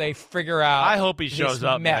while they figure out. I hope he shows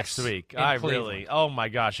up next week. Oh my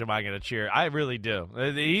gosh, am I going to cheer? I really do.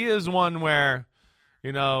 He is one where,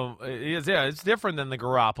 it's different than the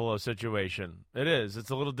Garoppolo situation. It is.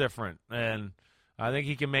 It's a little different, and I think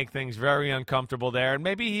he can make things very uncomfortable there, and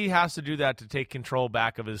maybe he has to do that to take control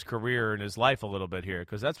back of his career and his life a little bit here,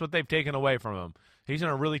 because that's what they've taken away from him. He's in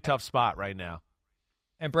a really tough spot right now.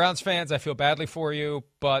 And Browns fans, I feel badly for you,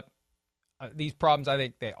 but these problems, I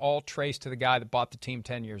think they all trace to the guy that bought the team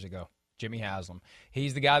 10 years ago, Jimmy Haslam.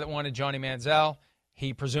 He's the guy that wanted Johnny Manziel.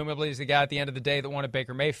 He presumably is the guy at the end of the day that wanted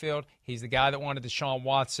Baker Mayfield. He's the guy that wanted Deshaun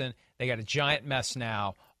Watson. They got a giant mess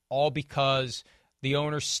now, all because the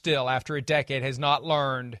owner still, after a decade, has not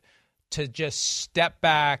learned to just step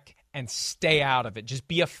back and stay out of it. Just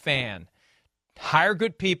be a fan. Hire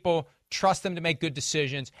good people, trust them to make good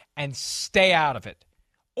decisions, and stay out of it.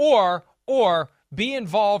 Or be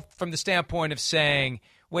involved from the standpoint of saying,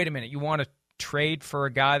 wait a minute, you want to trade for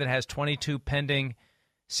a guy that has 22 pending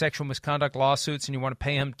sexual misconduct lawsuits and you want to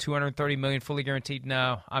pay him $230 million fully guaranteed?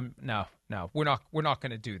 No, we're not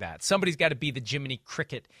going to do that. Somebody's got to be the Jiminy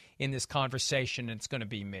Cricket in this conversation, and it's going to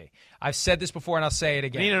be me. I've said this before, and I'll say it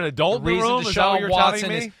again. You need an adult in the room? Is that what you're telling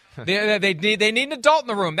me? They need an adult in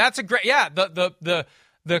the room. That's a great,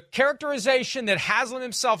 the characterization that Haslam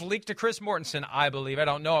himself leaked to Chris Mortensen, I believe. I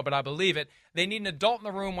don't know it, but I believe it. They need an adult in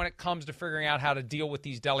the room when it comes to figuring out how to deal with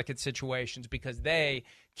these delicate situations, because they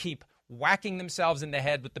keep whacking themselves in the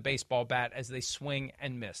head with the baseball bat as they swing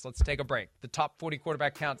and miss. Let's take a break. The Top 40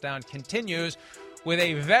 Quarterback Countdown continues with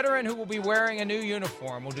a veteran who will be wearing a new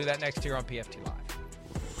uniform. We'll do that next year on PFT Live.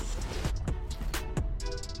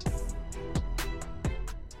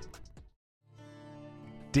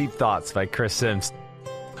 Deep Thoughts by Chris Sims.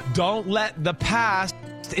 Don't let the past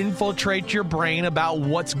infiltrate your brain about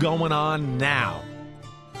what's going on now.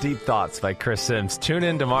 Deep Thoughts by Chris Sims. Tune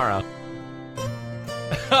in tomorrow.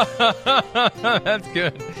 That's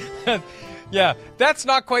good. Yeah, that's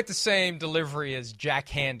not quite the same delivery as Jack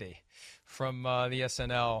Handy from the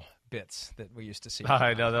SNL bits that we used to see.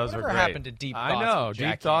 I know, those Whatever were great. happened to Deep Thoughts? I know, with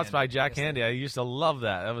Jack Deep Thoughts Handy? by Jack Handy. I used to love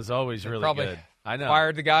that. That was always really Probably good. I know.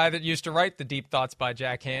 Fired the guy that used to write the Deep Thoughts by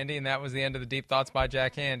Jack Handy, and that was the end of the Deep Thoughts by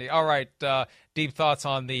Jack Handy. All right, Deep Thoughts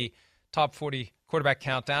on the top 40 quarterback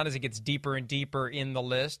countdown as it gets deeper and deeper in the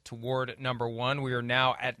list toward number 1. We are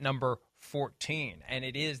now at number 14, and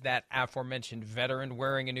it is that aforementioned veteran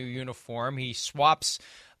wearing a new uniform. He swaps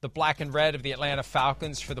the black and red of the Atlanta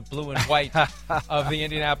Falcons for the blue and white of the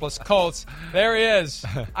Indianapolis Colts. There he is.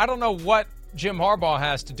 I don't know what Jim Harbaugh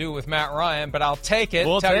has to do with Matt Ryan, but I'll take it.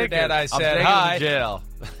 We'll Tell your take dad it. I said I'm hi. to jail.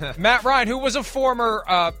 Matt Ryan, who was a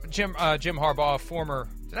former Jim Harbaugh, former.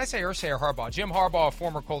 Did I say Irsay or Harbaugh? Jim Harbaugh, a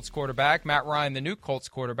former Colts quarterback. Matt Ryan, the new Colts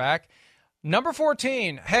quarterback. Number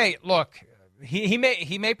 14. Hey, look, he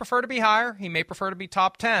may prefer to be higher. He may prefer to be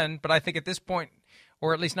top 10, but I think at this point,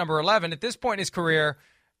 or at least number 11, at this point in his career,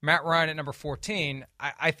 Matt Ryan at number 14,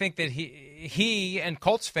 I think that he and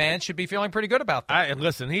Colts fans should be feeling pretty good about that.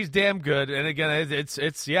 Listen, he's damn good, and again,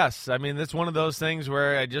 it's yes. I mean, it's one of those things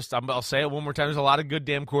where I'll say it one more time. There's a lot of good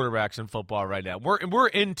damn quarterbacks in football right now. We're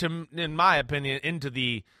into, in my opinion, into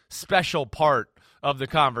the special part of the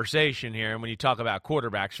conversation here, and when you talk about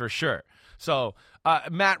quarterbacks, for sure. So,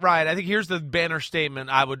 Matt Ryan, I think here's the banner statement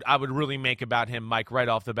I would really make about him, Mike, right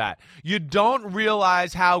off the bat. You don't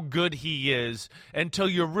realize how good he is until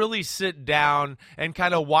you really sit down and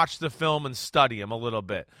kind of watch the film and study him a little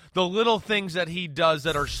bit. The little things that he does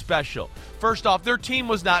that are special. First off, their team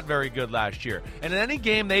was not very good last year. And in any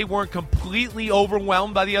game they weren't completely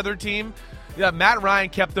overwhelmed by the other team. Yeah, Matt Ryan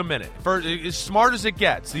kept them in it. For as smart as it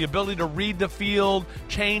gets, the ability to read the field,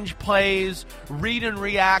 change plays, read and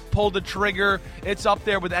react, pull the trigger, it's up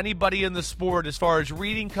there with anybody in the sport as far as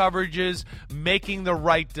reading coverages, making the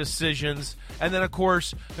right decisions, and then, of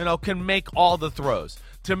course, can make all the throws.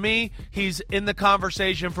 To me, he's in the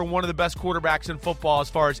conversation for one of the best quarterbacks in football as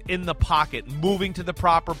far as in the pocket, moving to the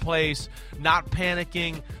proper place, not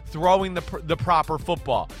panicking, throwing the proper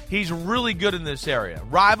football. He's really good in this area.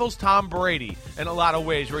 Rivals Tom Brady in a lot of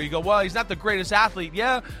ways where you go, well, he's not the greatest athlete,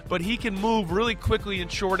 yeah, but he can move really quickly in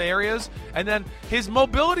short areas. And then his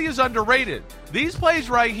mobility is underrated. These plays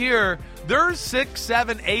right here, there's 6,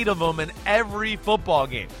 7, 8 of them in every football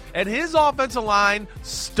game. And his offensive line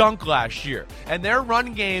stunk last year. And their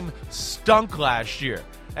run game stunk last year.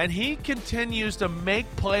 And he continues to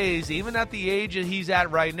make plays, even at the age that he's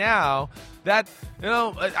at right now, that,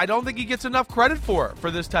 I don't think he gets enough credit for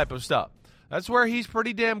this type of stuff. That's where he's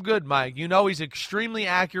pretty damn good, Mike. He's extremely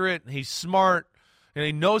accurate. He's smart. And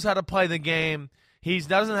he knows how to play the game. He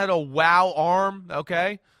doesn't have a wow arm,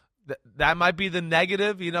 okay? That might be the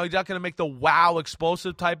negative. He's not going to make the wow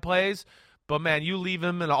explosive type plays. But, man, you leave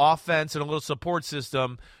him in an offense and a little support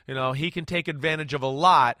system, he can take advantage of a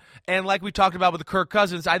lot. And like we talked about with Kirk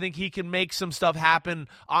Cousins, I think he can make some stuff happen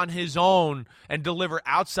on his own and deliver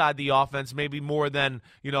outside the offense maybe more than,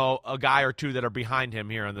 a guy or two that are behind him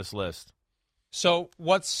here on this list. So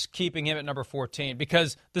what's keeping him at number 14?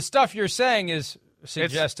 Because the stuff you're saying is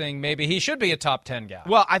suggesting maybe he should be a top 10 guy.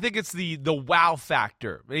 Well, I think it's the wow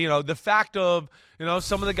factor. The fact of,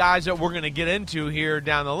 some of the guys that we're going to get into here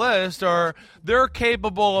down the list they're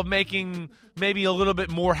capable of making maybe a little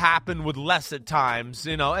bit more happen with less at times,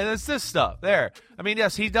 and it's this stuff there. I mean,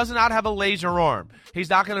 yes, he does not have a laser arm.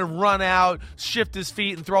 He's not going to run out, shift his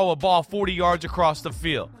feet, and throw a ball 40 yards across the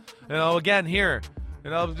field. Again, here,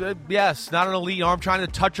 yes, not an elite arm, trying to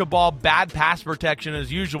touch a ball, bad pass protection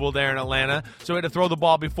as usual there in Atlanta, so he had to throw the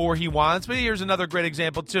ball before he wants. But here's another great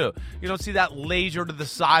example, too. You don't see that laser to the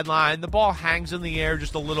sideline. The ball hangs in the air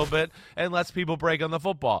just a little bit and lets people break on the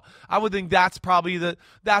football. I would think that's probably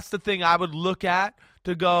that's the thing I would look at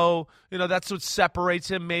to go, that's what separates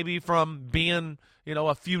him maybe from being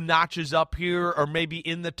a few notches up here or maybe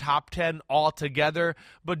in the top 10 altogether.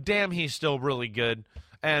 But damn, he's still really good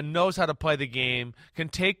and knows how to play the game, can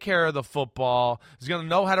take care of the football, is going to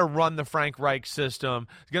know how to run the Frank Reich system,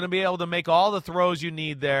 is going to be able to make all the throws you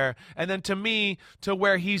need there. And then to me, to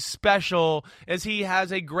where he's special is he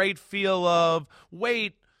has a great feel of,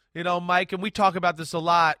 Mike, and we talk about this a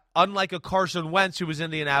lot, unlike a Carson Wentz who was in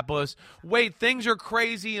Indianapolis, things are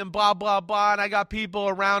crazy and blah, blah, blah, and I got people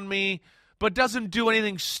around me, but doesn't do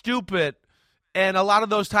anything stupid. And a lot of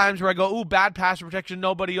those times where I go, bad pass protection,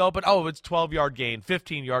 nobody open. Oh, it's 12-yard gain,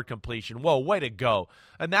 15-yard completion. Whoa, way to go.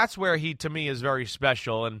 And that's where he, to me, is very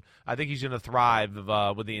special. And I think he's going to thrive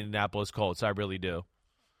with the Indianapolis Colts. I really do.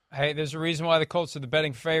 Hey, there's a reason why the Colts are the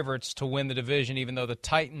betting favorites to win the division, even though the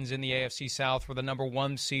Titans in the AFC South were the number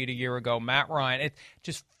 1 seed a year ago. Matt Ryan, it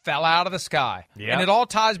just fell out of the sky. Yep. And it all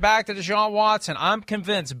ties back to Deshaun Watson. I'm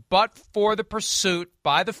convinced, but for the pursuit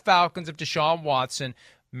by the Falcons of Deshaun Watson,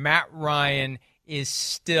 Matt Ryan is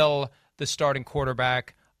still the starting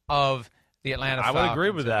quarterback of the Atlanta Falcons. I would agree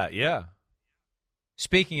with that, yeah.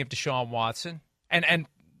 Speaking of Deshaun Watson, and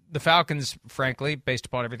the Falcons, frankly, based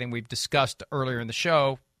upon everything we've discussed earlier in the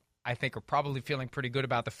show, I think are probably feeling pretty good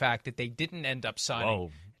about the fact that they didn't end up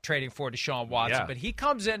trading for Deshaun Watson. Yeah. But he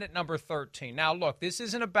comes in at number 13. Now, look, this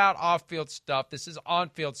isn't about off-field stuff. This is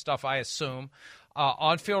on-field stuff, I assume.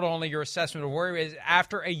 On-field only, your assessment of where he is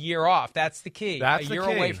after a year off. That's the key. That's a the year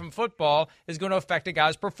key. away from football is going to affect a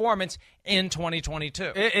guy's performance in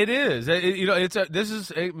 2022. It is. This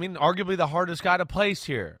is arguably the hardest guy to place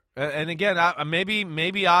here. And again,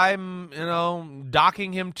 maybe I'm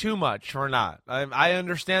docking him too much or not. I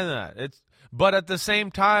understand that. But at the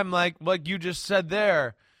same time, like you just said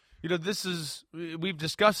there, we've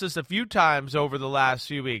discussed this a few times over the last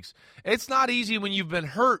few weeks. It's not easy when you've been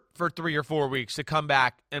hurt for 3 or 4 weeks to come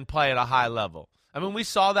back and play at a high level. I mean, we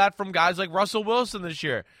saw that from guys like Russell Wilson this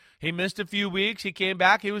year. He missed a few weeks. He came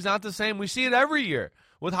back. He was not the same. We see it every year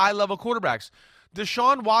with high-level quarterbacks.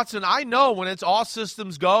 Deshaun Watson, I know when it's all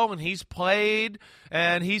systems go and he's played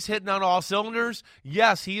and he's hitting on all cylinders,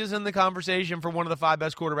 yes, he is in the conversation for one of the 5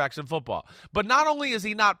 best quarterbacks in football. But not only is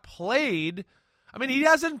he not played, he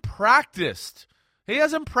hasn't practiced. He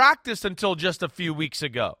hasn't practiced until just a few weeks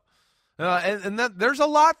ago. And there's a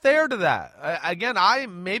lot there to that.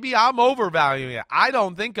 Maybe I'm overvaluing it. I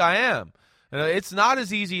don't think I am. It's not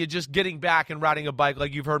as easy as just getting back and riding a bike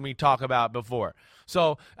like you've heard me talk about before.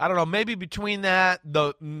 So, I don't know, maybe between that,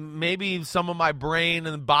 maybe some of my brain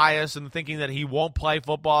and bias and thinking that he won't play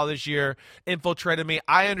football this year infiltrated me.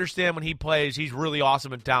 I understand when he plays, he's really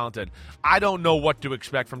awesome and talented. I don't know what to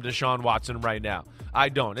expect from Deshaun Watson right now. I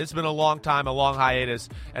don't. It's been a long time, a long hiatus,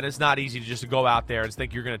 and it's not easy to just go out there and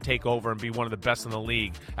think you're going to take over and be one of the best in the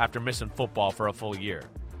league after missing football for a full year.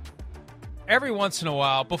 Every once in a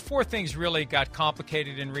while, before things really got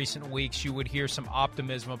complicated in recent weeks, you would hear some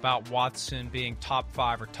optimism about Watson being top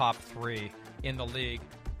 5 or top 3 in the league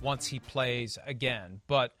once he plays again.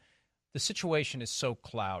 But the situation is so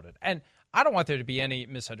clouded. And I don't want there to be any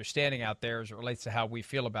misunderstanding out there as it relates to how we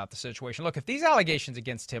feel about the situation. Look, if these allegations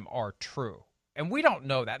against him are true, and we don't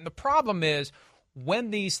know that, and the problem is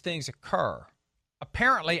when these things occur,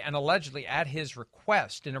 apparently and allegedly at his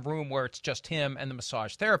request in a room where it's just him and the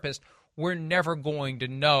massage therapist, we're never going to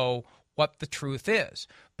know what the truth is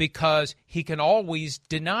because he can always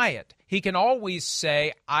deny it. He can always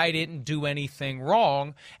say, I didn't do anything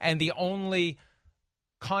wrong, and the only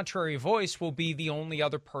contrary voice will be the only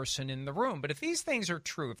other person in the room. But if these things are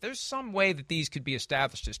true, if there's some way that these could be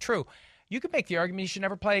established as true, you could make the argument he should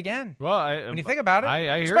never play again. Well, when you think about it,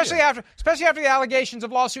 I hear especially you. after the allegations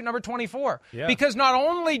of lawsuit number 24. Yeah. Because not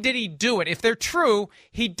only did he do it, if they're true,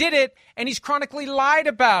 he did it, and he's chronically lied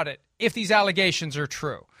about it if these allegations are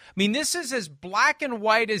true. I mean, this is as black and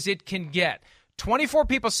white as it can get. 24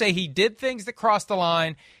 people say he did things that crossed the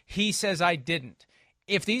line. He says, I didn't.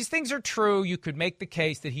 If these things are true, you could make the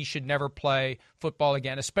case that he should never play football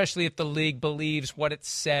again, especially if the league believes what it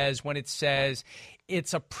says when it says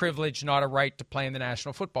it's a privilege, not a right to play in the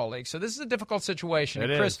National Football League. So this is a difficult situation.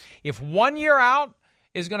 And Chris, if 1 year out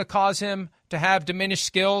is going to cause him to have diminished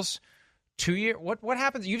skills, 2 years, what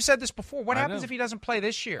happens? You've said this before. What happens if he doesn't play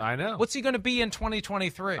this year? I know. What's he going to be in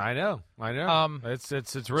 2023? I know.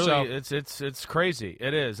 It's really it's crazy.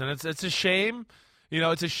 It is, and it's a shame.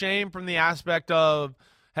 It's a shame from the aspect of,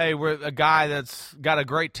 hey, we're a guy that's got a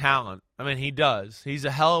great talent. I mean, he does. He's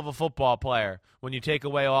a hell of a football player when you take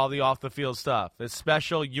away all the off-the-field stuff. It's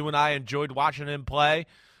special. You and I enjoyed watching him play.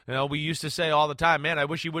 We used to say all the time, man, I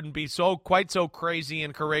wish he wouldn't be quite so crazy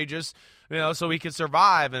and courageous, so he could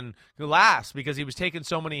survive and last because he was taking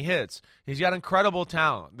so many hits. He's got incredible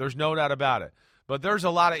talent. There's no doubt about it. But there's a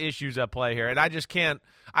lot of issues at play here, and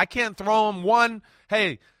I can't throw him one,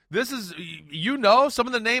 hey, this is, some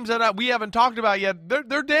of the names that we haven't talked about yet,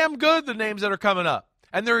 they're damn good, the names that are coming up.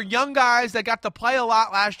 And they're young guys that got to play a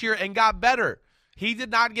lot last year and got better. He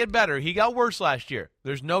did not get better. He got worse last year.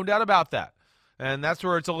 There's no doubt about that. And that's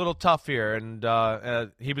where it's a little tough here. And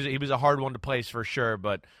he was a hard one to place for sure.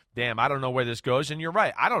 But, damn, I don't know where this goes. And you're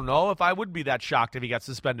right. I don't know if I would be that shocked if he got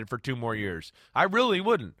suspended for 2 more years. I really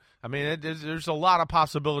wouldn't. I mean, there's a lot of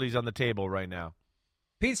possibilities on the table right now.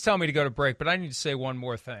 Pete's telling me to go to break, but I need to say one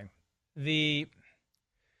more thing.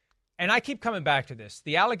 And I keep coming back to this,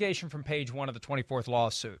 the allegation from page 1 of the 24th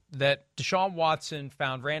lawsuit that Deshaun Watson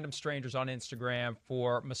found random strangers on Instagram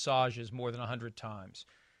for massages more than 100 times.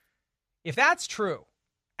 If that's true,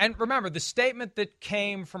 and remember, the statement that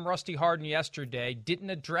came from Rusty Hardin yesterday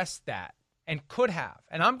didn't address that and could have.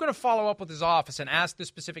 And I'm going to follow up with his office and ask this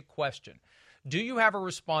specific question. Do you have a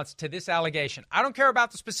response to this allegation? I don't care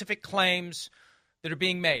about the specific claims, that are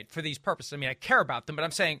being made for these purposes. I mean, I care about them, but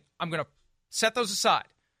I'm saying I'm going to set those aside.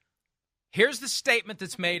 Here's the statement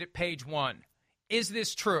that's made at page 1. Is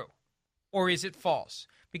this true or is it false?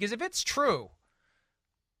 Because if it's true,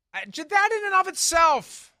 that in and of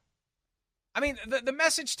itself, I mean, the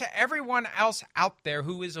message to everyone else out there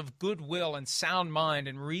who is of goodwill and sound mind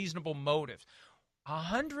and reasonable motives,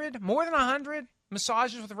 more than 100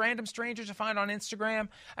 massages with random strangers you find on Instagram.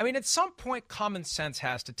 I mean, at some point, common sense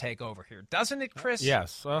has to take over here, doesn't it, Chris?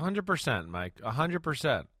 Yes, 100%, Mike,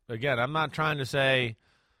 100%. Again, I'm not trying to say,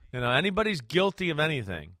 anybody's guilty of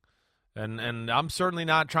anything. And I'm certainly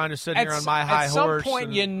not trying to sit here on my high horse. At some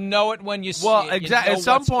point, you know it when you see it. Well, exactly. At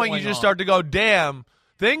some point, you just start to go, damn,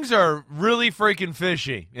 things are really freaking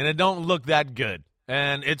fishy, and it don't look that good.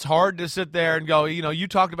 And it's hard to sit there and go, you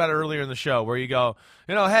talked about it earlier in the show where you go,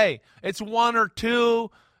 hey, it's 1 or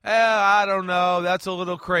 2. I don't know. That's a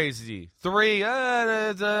little crazy. 3,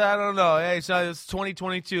 I don't know. Hey, so it's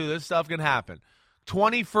 2022. This stuff can happen.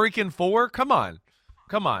 20 freaking 4? Come on.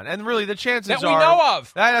 And really, the chances that are. We know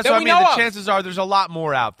of. That's what I mean. The chances are there's a lot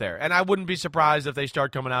more out there. And I wouldn't be surprised if they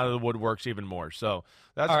start coming out of the woodworks even more. So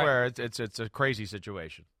that's where it's a crazy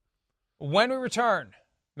situation. When we return,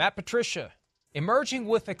 Matt Patricia emerging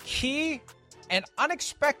with a key and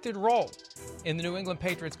unexpected role in the New England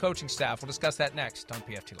Patriots coaching staff. We'll discuss that next on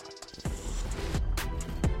PFT Live.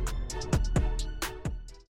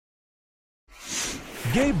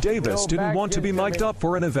 Gabe Davis didn't want to be mic'd up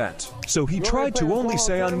for an event, so he tried to only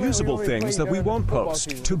say unusable things that we won't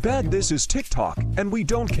post. Too bad this is TikTok, and we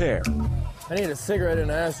don't care. I need a cigarette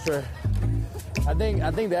and an ashtray. I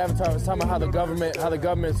think the avatar was talking about how the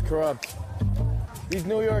government's corrupt. These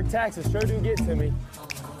New York taxes sure do get to me.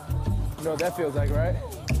 You know what that feels like, right?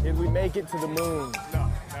 If we make it to the moon.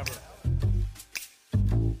 No, never.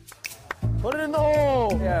 Put it in the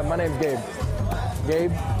hole. Yeah, my name's Gabe.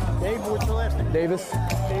 Gabe, what's your last name? Davis.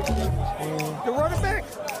 You're running back.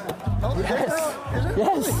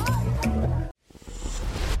 Yes.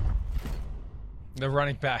 The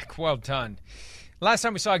running back. Well done. Last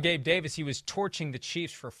time we saw Gabe Davis, he was torching the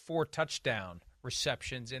Chiefs for 4 touchdown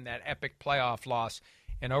receptions in that epic playoff loss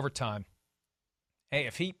in overtime. Hey,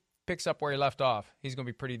 if he picks up where he left off, he's going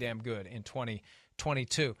to be pretty damn good in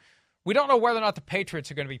 2022. We don't know whether or not the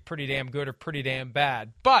Patriots are going to be pretty damn good or pretty damn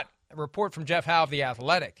bad, but a report from Jeff Howe of The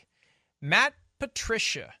Athletic, Matt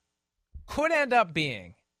Patricia could end up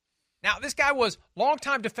being. Now, this guy was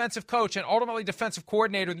longtime defensive coach and ultimately defensive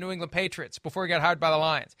coordinator of the New England Patriots before he got hired by the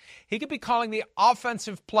Lions. He could be calling the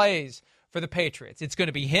offensive plays for the Patriots. It's going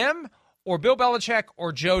to be him or Bill Belichick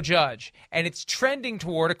or Joe Judge. And it's trending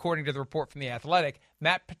toward, according to the report from The Athletic,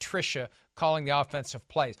 Matt Patricia calling the offensive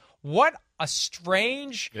plays. What a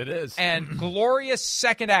strange and glorious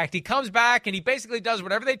second act. He comes back and he basically does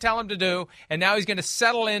whatever they tell him to do, and now he's going to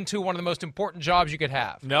settle into one of the most important jobs you could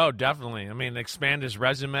have. No, definitely. I mean, expand his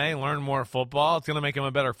resume, learn more football. It's going to make him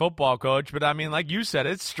a better football coach. But, I mean, like you said,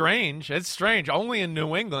 it's strange. It's strange. Only in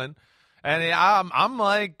New England. And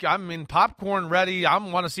I'm in popcorn ready. I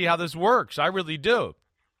want to see how this works. I really do.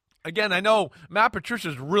 Again, I know Matt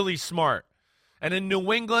Patricia's really smart. And in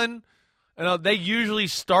New England, they usually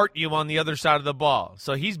start you on the other side of the ball.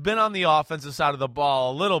 So he's been on the offensive side of the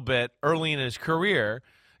ball a little bit early in his career,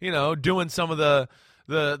 doing some of the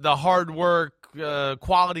hard work,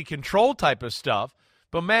 quality control type of stuff.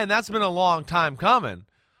 But, man, that's been a long time coming.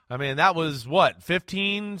 I mean, that was,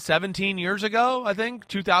 15, 17 years ago, I think,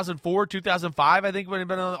 2004, 2005, I think, when he'd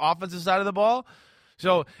been on the offensive side of the ball.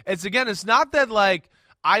 So, it's not that,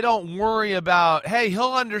 I don't worry about, hey,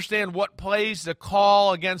 he'll understand what plays to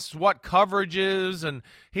call against what coverages, and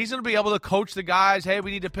he's going to be able to coach the guys, hey,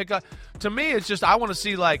 we need to pick up. To me, it's just I want to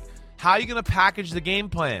see, how are you going to package the game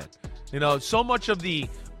plan? So much of the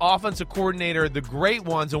offensive coordinator, the great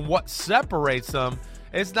ones, and what separates them,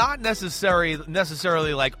 it's not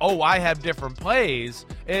necessarily like, oh, I have different plays.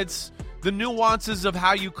 It's the nuances of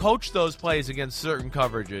how you coach those plays against certain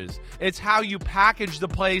coverages. It's how you package the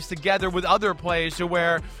plays together with other plays to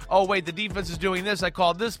where, oh, wait, the defense is doing this, I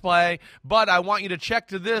called this play, but I want you to check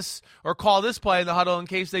to this or call this play in the huddle in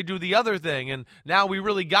case they do the other thing, and now we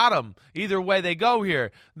really got them. Either way they go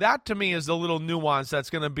here. That, to me, is the little nuance that's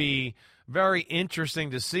going to be very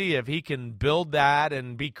interesting to see if he can build that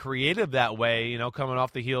and be creative that way, coming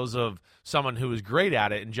off the heels of someone who is great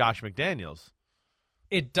at it in Josh McDaniels.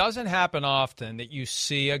 It doesn't happen often that you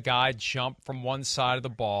see a guy jump from one side of the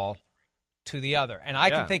ball to the other. And I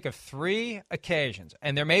can think of 3 occasions,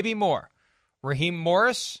 and there may be more. Raheem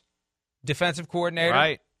Morris, defensive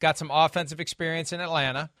coordinator, got some offensive experience in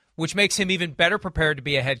Atlanta, which makes him even better prepared to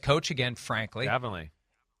be a head coach again, frankly. Definitely.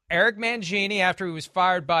 Eric Mangini, after he was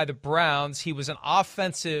fired by the Browns, he was an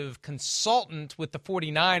offensive consultant with the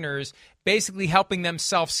 49ers, basically helping them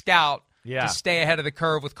self-scout to stay ahead of the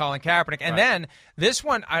curve with Colin Kaepernick. And then this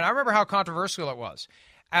one, I remember how controversial it was.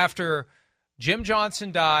 After Jim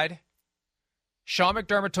Johnson died, Sean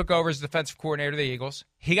McDermott took over as defensive coordinator of the Eagles.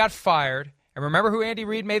 He got fired. And remember who Andy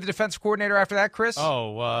Reid made the defensive coordinator after that, Chris?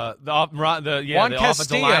 Juan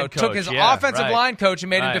Castillo took his offensive line coach and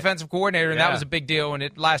made him defensive coordinator, and that was a big deal, and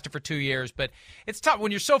it lasted for 2 years. But it's tough.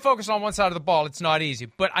 When you're so focused on one side of the ball, it's not easy.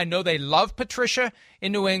 But I know they love Patricia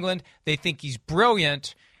in New England. They think he's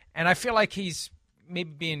brilliant, and I feel like he's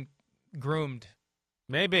maybe being groomed.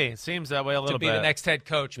 Maybe. It seems that way a little bit. To be the next head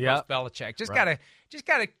coach post Belichick. Just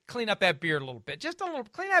gotta clean up that beard a little bit.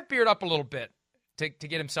 Clean that beard up a little bit. To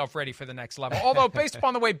get himself ready for the next level. Although, based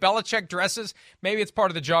upon the way Belichick dresses, maybe it's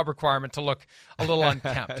part of the job requirement to look a little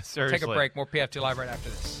unkempt. Take a break. More PFT Live right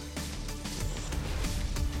after this.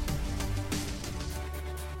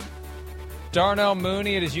 Darnell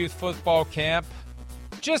Mooney at his youth football camp,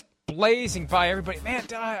 just blazing by everybody. Man,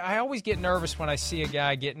 I always get nervous when I see a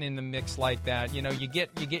guy getting in the mix like that. You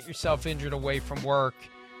get yourself injured away from work.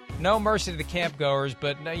 No mercy to the camp goers,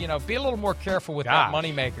 but be a little more careful with that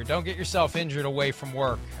moneymaker. Don't get yourself injured away from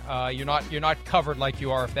work. You're not covered like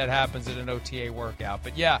you are if that happens at an OTA workout.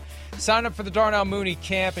 But yeah, sign up for the Darnell Mooney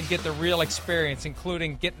camp and get the real experience,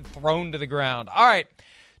 including getting thrown to the ground. All right,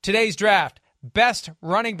 today's draft. Best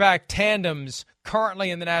running back tandems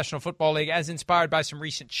currently in the National Football League, as inspired by some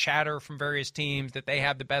recent chatter from various teams that they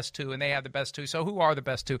have the best two and they have the best two. So who are the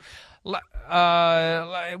best two? We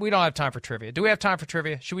don't have time for trivia. Do we have time for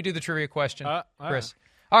trivia? Should we do the trivia question, Chris?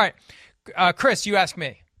 All right. Chris, you ask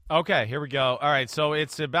me. Okay, here we go. All right, so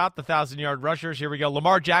it's about the 1,000-yard rushers. Here we go.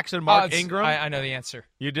 Lamar Jackson, Mark Ingram. I know the answer.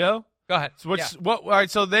 You do? Go ahead. So all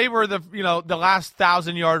right, so they were the last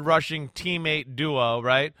 1,000-yard rushing teammate duo,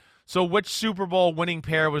 right? So which Super Bowl winning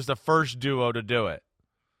pair was the first duo to do it?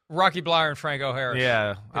 Rocky Bleier and Franco Harris.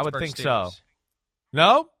 Yeah, Pittsburgh I would think Steelers. so.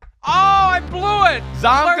 No? Oh, I blew it.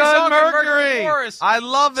 Zonka and Mercury. I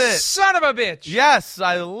love it. Son of a bitch. Yes,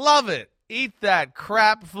 I love it. Eat that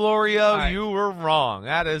crap, Florio. Right. You were wrong.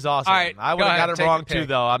 That is awesome. All right, I would have got it wrong, too,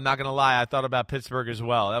 though. I'm not going to lie. I thought about Pittsburgh as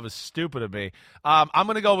well. That was stupid of me. I'm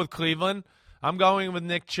going to go with Cleveland. I'm going with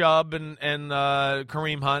Nick Chubb and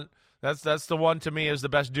Kareem Hunt. That's the one to me is the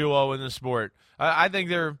best duo in the sport. I think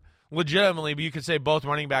they're legitimately, but you could say both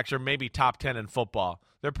running backs are maybe top 10 in football.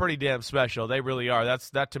 They're pretty damn special. They really are.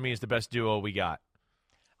 That to me is the best duo we got.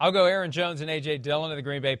 I'll go Aaron Jones and A.J. Dillon of the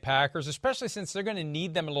Green Bay Packers, especially since they're going to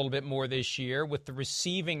need them a little bit more this year with the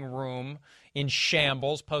receiving room in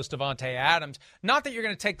shambles post Devontae Adams. Not that you're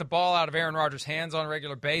going to take the ball out of Aaron Rodgers' hands on a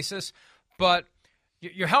regular basis, but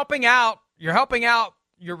you're helping out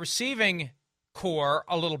your receiving core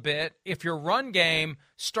a little bit if your run game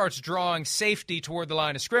starts drawing safety toward the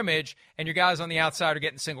line of scrimmage and your guys on the outside are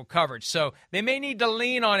getting single coverage. So they may need to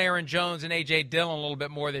lean on Aaron Jones and A.J. Dillon a little bit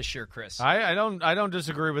more this year, Chris. I don't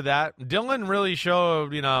disagree with that. Dillon really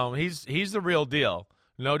showed, he's the real deal.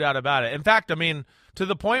 No doubt about it. In fact, to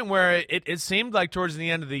the point where it seemed like towards the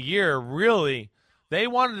end of the year, really, they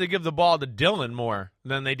wanted to give the ball to Dillon more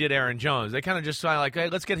than they did Aaron Jones. They kind of just like, hey,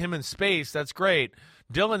 let's get him in space. That's great.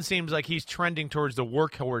 Dillon seems like he's trending towards the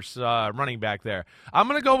workhorse running back there. I'm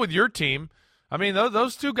going to go with your team.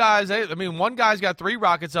 Those two guys, one guy's got 3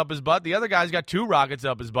 rockets up his butt. The other guy's got 2 rockets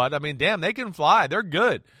up his butt. Damn, they can fly. They're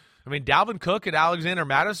good. Dalvin Cook and Alexander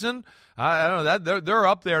Mattison, I don't know, they're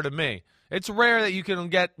up there to me. It's rare that you can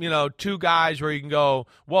get, 2 guys where you can go,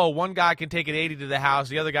 whoa, one guy can take it 80 to the house,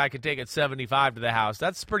 the other guy can take it 75 to the house.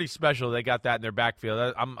 That's pretty special. They got that in their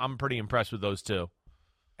backfield. I'm pretty impressed with those two.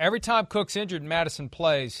 Every time Cook's injured and Madison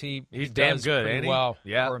plays, he's damn does good, pretty well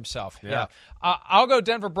for himself. Yeah. I'll go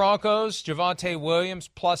Denver Broncos, Javonte Williams,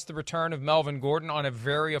 plus the return of Melvin Gordon on a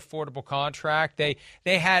very affordable contract. They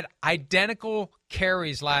had identical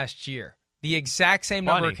carries last year, the exact same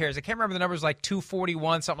number of carries. I can't remember the numbers, like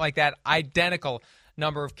 241, something like that, identical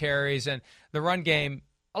number of carries. And the run game,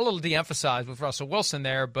 a little de-emphasized with Russell Wilson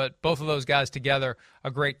there, but both of those guys together, a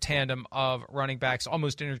great tandem of running backs,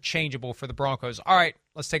 almost interchangeable for the Broncos. All right,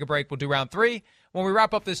 let's take a break. We'll do round 3 when we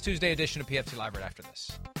wrap up this Tuesday edition of PFT Live right after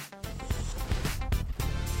this.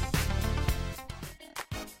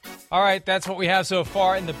 All right, that's what we have so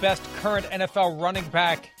far in the best current NFL running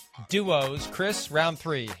back duos. Chris, round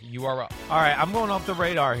 3, you are up. All right, I'm going off the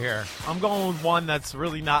radar here. I'm going with one that's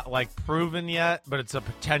really not proven yet, but it's a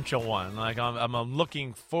potential one. I'm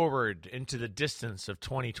looking forward into the distance of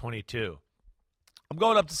 2022. I'm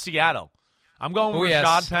going up to Seattle. I'm going with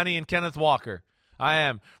Rashad Penny and Kenneth Walker. I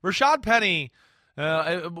am. Rashad Penny,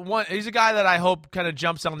 He's a guy that I hope kind of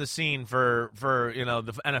jumps on the scene for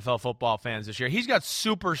the NFL football fans this year. He's got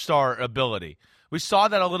superstar ability. We saw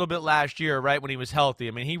that a little bit last year, right, when he was healthy.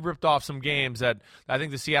 I mean, he ripped off some games that I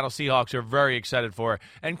think the Seattle Seahawks are very excited for.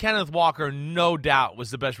 And Kenneth Walker, no doubt,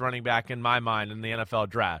 was the best running back in my mind in the NFL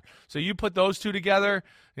draft. So you put those two together,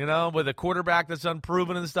 with a quarterback that's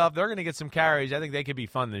unproven and stuff, they're going to get some carries. I think they could be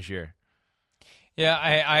fun this year. Yeah,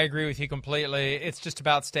 I agree with you completely. It's just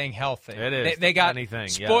about staying healthy. It is. They got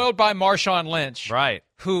spoiled by Marshawn Lynch, right?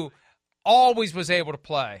 Who always was able to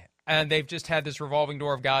play. And they've just had this revolving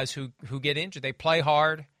door of guys who get injured. They play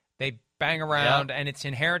hard, they bang around, and it's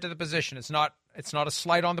inherent to the position. It's not a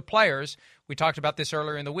slight on the players. We talked about this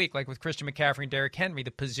earlier in the week, like with Christian McCaffrey and Derrick Henry.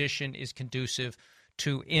 The position is conducive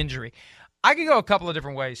to injury. I could go a couple of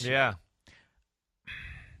different ways. Yeah.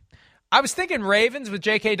 I was thinking Ravens with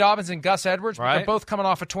J.K. Dobbins and Gus Edwards, but they're both coming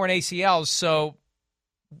off of torn ACLs, so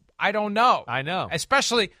I don't know. I know.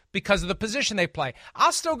 Especially because of the position they play.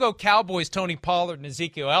 I'll still go Cowboys, Tony Pollard, and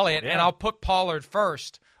Ezekiel Elliott, and I'll put Pollard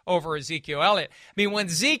first over Ezekiel Elliott. I mean, when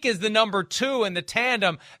Zeke is the number 2 in the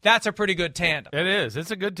tandem, that's a pretty good tandem. It is. It's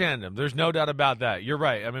a good tandem. There's no doubt about that. You're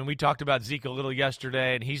right. I mean, we talked about Zeke a little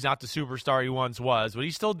yesterday, and he's not the superstar he once was, but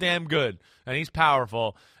he's still damn good, and he's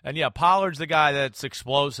powerful. And, Pollard's the guy that's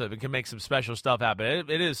explosive and can make some special stuff happen.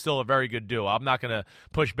 It is still a very good duo. I'm not going to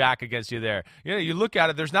push back against you there. You look at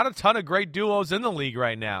it, there's not a ton of great duos in the league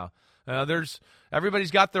right now.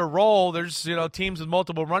 Everybody's got their role. There's teams with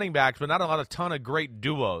multiple running backs, but not a ton of great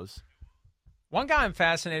duos. One guy I'm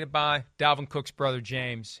fascinated by, Dalvin Cook's brother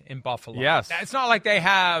James in Buffalo. Yes, it's not like they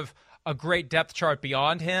have a great depth chart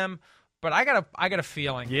beyond him, but I got a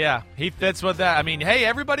feeling. Yeah, he fits with that. I mean, hey,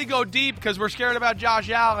 everybody go deep because we're scared about Josh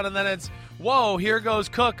Allen, and then it's whoa, here goes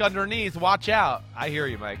Cook underneath. Watch out. I hear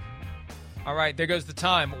you, Mike. All right, there goes the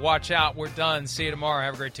time. Watch out. We're done. See you tomorrow.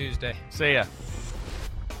 Have a great Tuesday. See ya.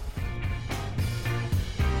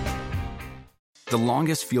 The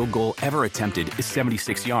longest field goal ever attempted is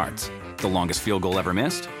 76 yards. The longest field goal ever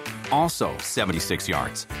missed? Also 76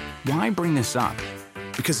 yards. Why bring this up?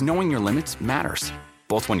 Because knowing your limits matters,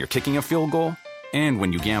 both when you're kicking a field goal and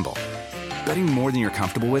when you gamble. Betting more than you're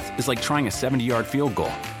comfortable with is like trying a 70-yard field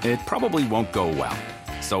goal. It probably won't go well.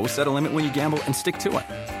 So set a limit when you gamble and stick to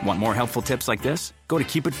it. Want more helpful tips like this? Go to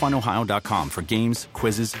keepitfunohio.com for games,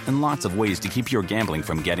 quizzes, and lots of ways to keep your gambling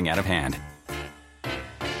from getting out of hand.